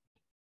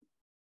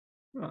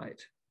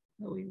 Right.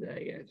 Are we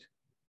there yet?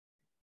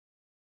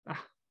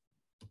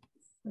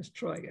 Let's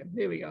try again.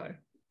 Here we go.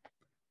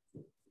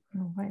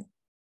 All right.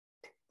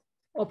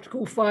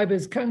 Optical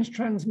fibers can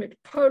transmit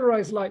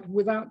polarized light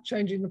without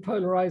changing the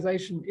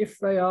polarization if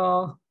they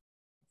are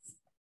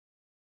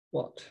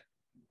what?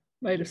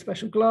 Made of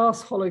special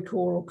glass, hollow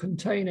core, or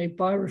contain a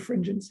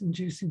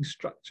birefringence-inducing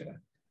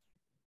structure?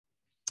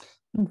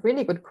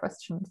 Really good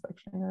questions,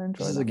 actually. I enjoy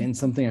This is them. again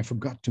something I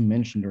forgot to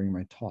mention during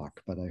my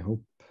talk, but I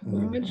hope.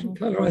 We mentioned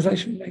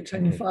polarization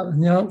maintaining fiber,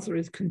 and the answer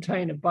is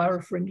contain a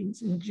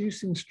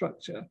birefringence-inducing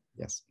structure.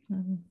 Yes.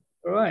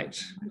 All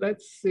right,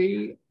 let's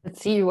see.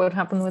 Let's see what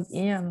happened with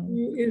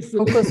Ian.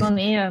 Focus on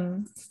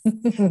Ian.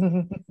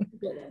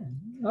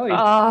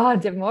 Oh,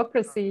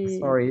 democracy.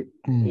 Sorry.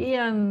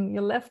 Ian, you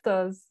left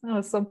us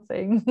or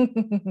something.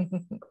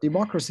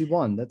 Democracy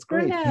won. That's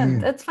great.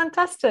 Brilliant. That's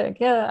fantastic.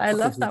 Yeah, I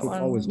love that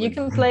one. You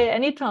can play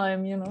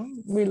anytime, you know.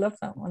 We love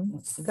that one.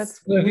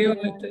 That's so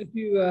if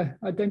you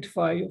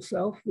identify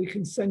yourself, we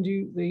can send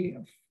you the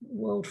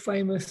world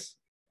famous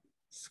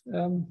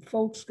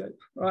fold scope.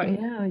 Right.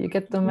 Yeah, you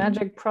get the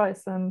magic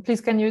prize. And please,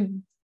 can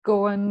you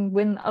go and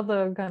win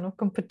other kind of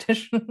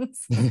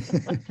competitions?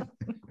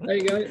 There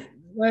you go.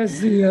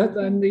 There's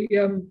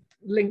the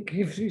link.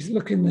 If you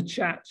look in the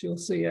chat, you'll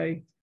see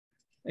a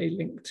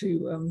link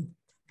to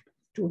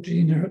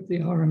Georgina at the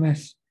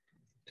RMS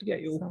to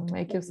get your. So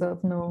make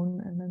yourself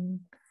known, and then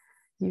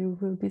you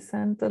will be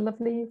sent a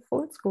lovely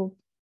fold scope.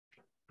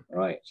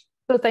 Right.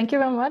 So thank you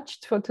very much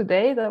for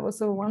today. That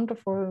was a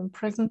wonderful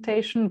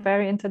presentation,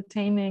 very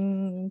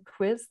entertaining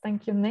quiz.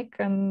 Thank you, Nick,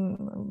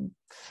 and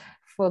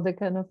for the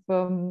kind of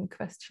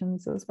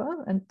questions as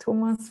well. And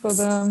Thomas for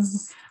the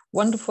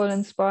wonderful,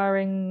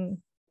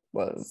 inspiring,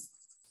 well,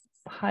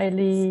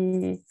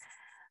 highly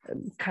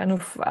kind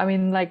of, I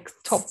mean, like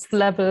top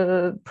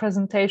level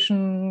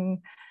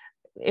presentation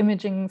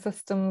imaging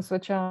systems,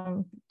 which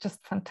are just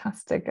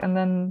fantastic, and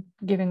then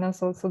giving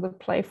us also the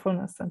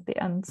playfulness at the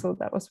end. So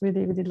that was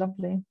really, really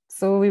lovely.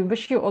 So we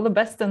wish you all the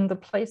best in the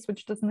place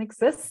which doesn't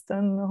exist,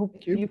 and I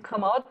hope you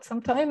come out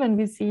sometime and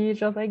we see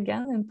each other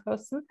again in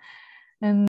person. And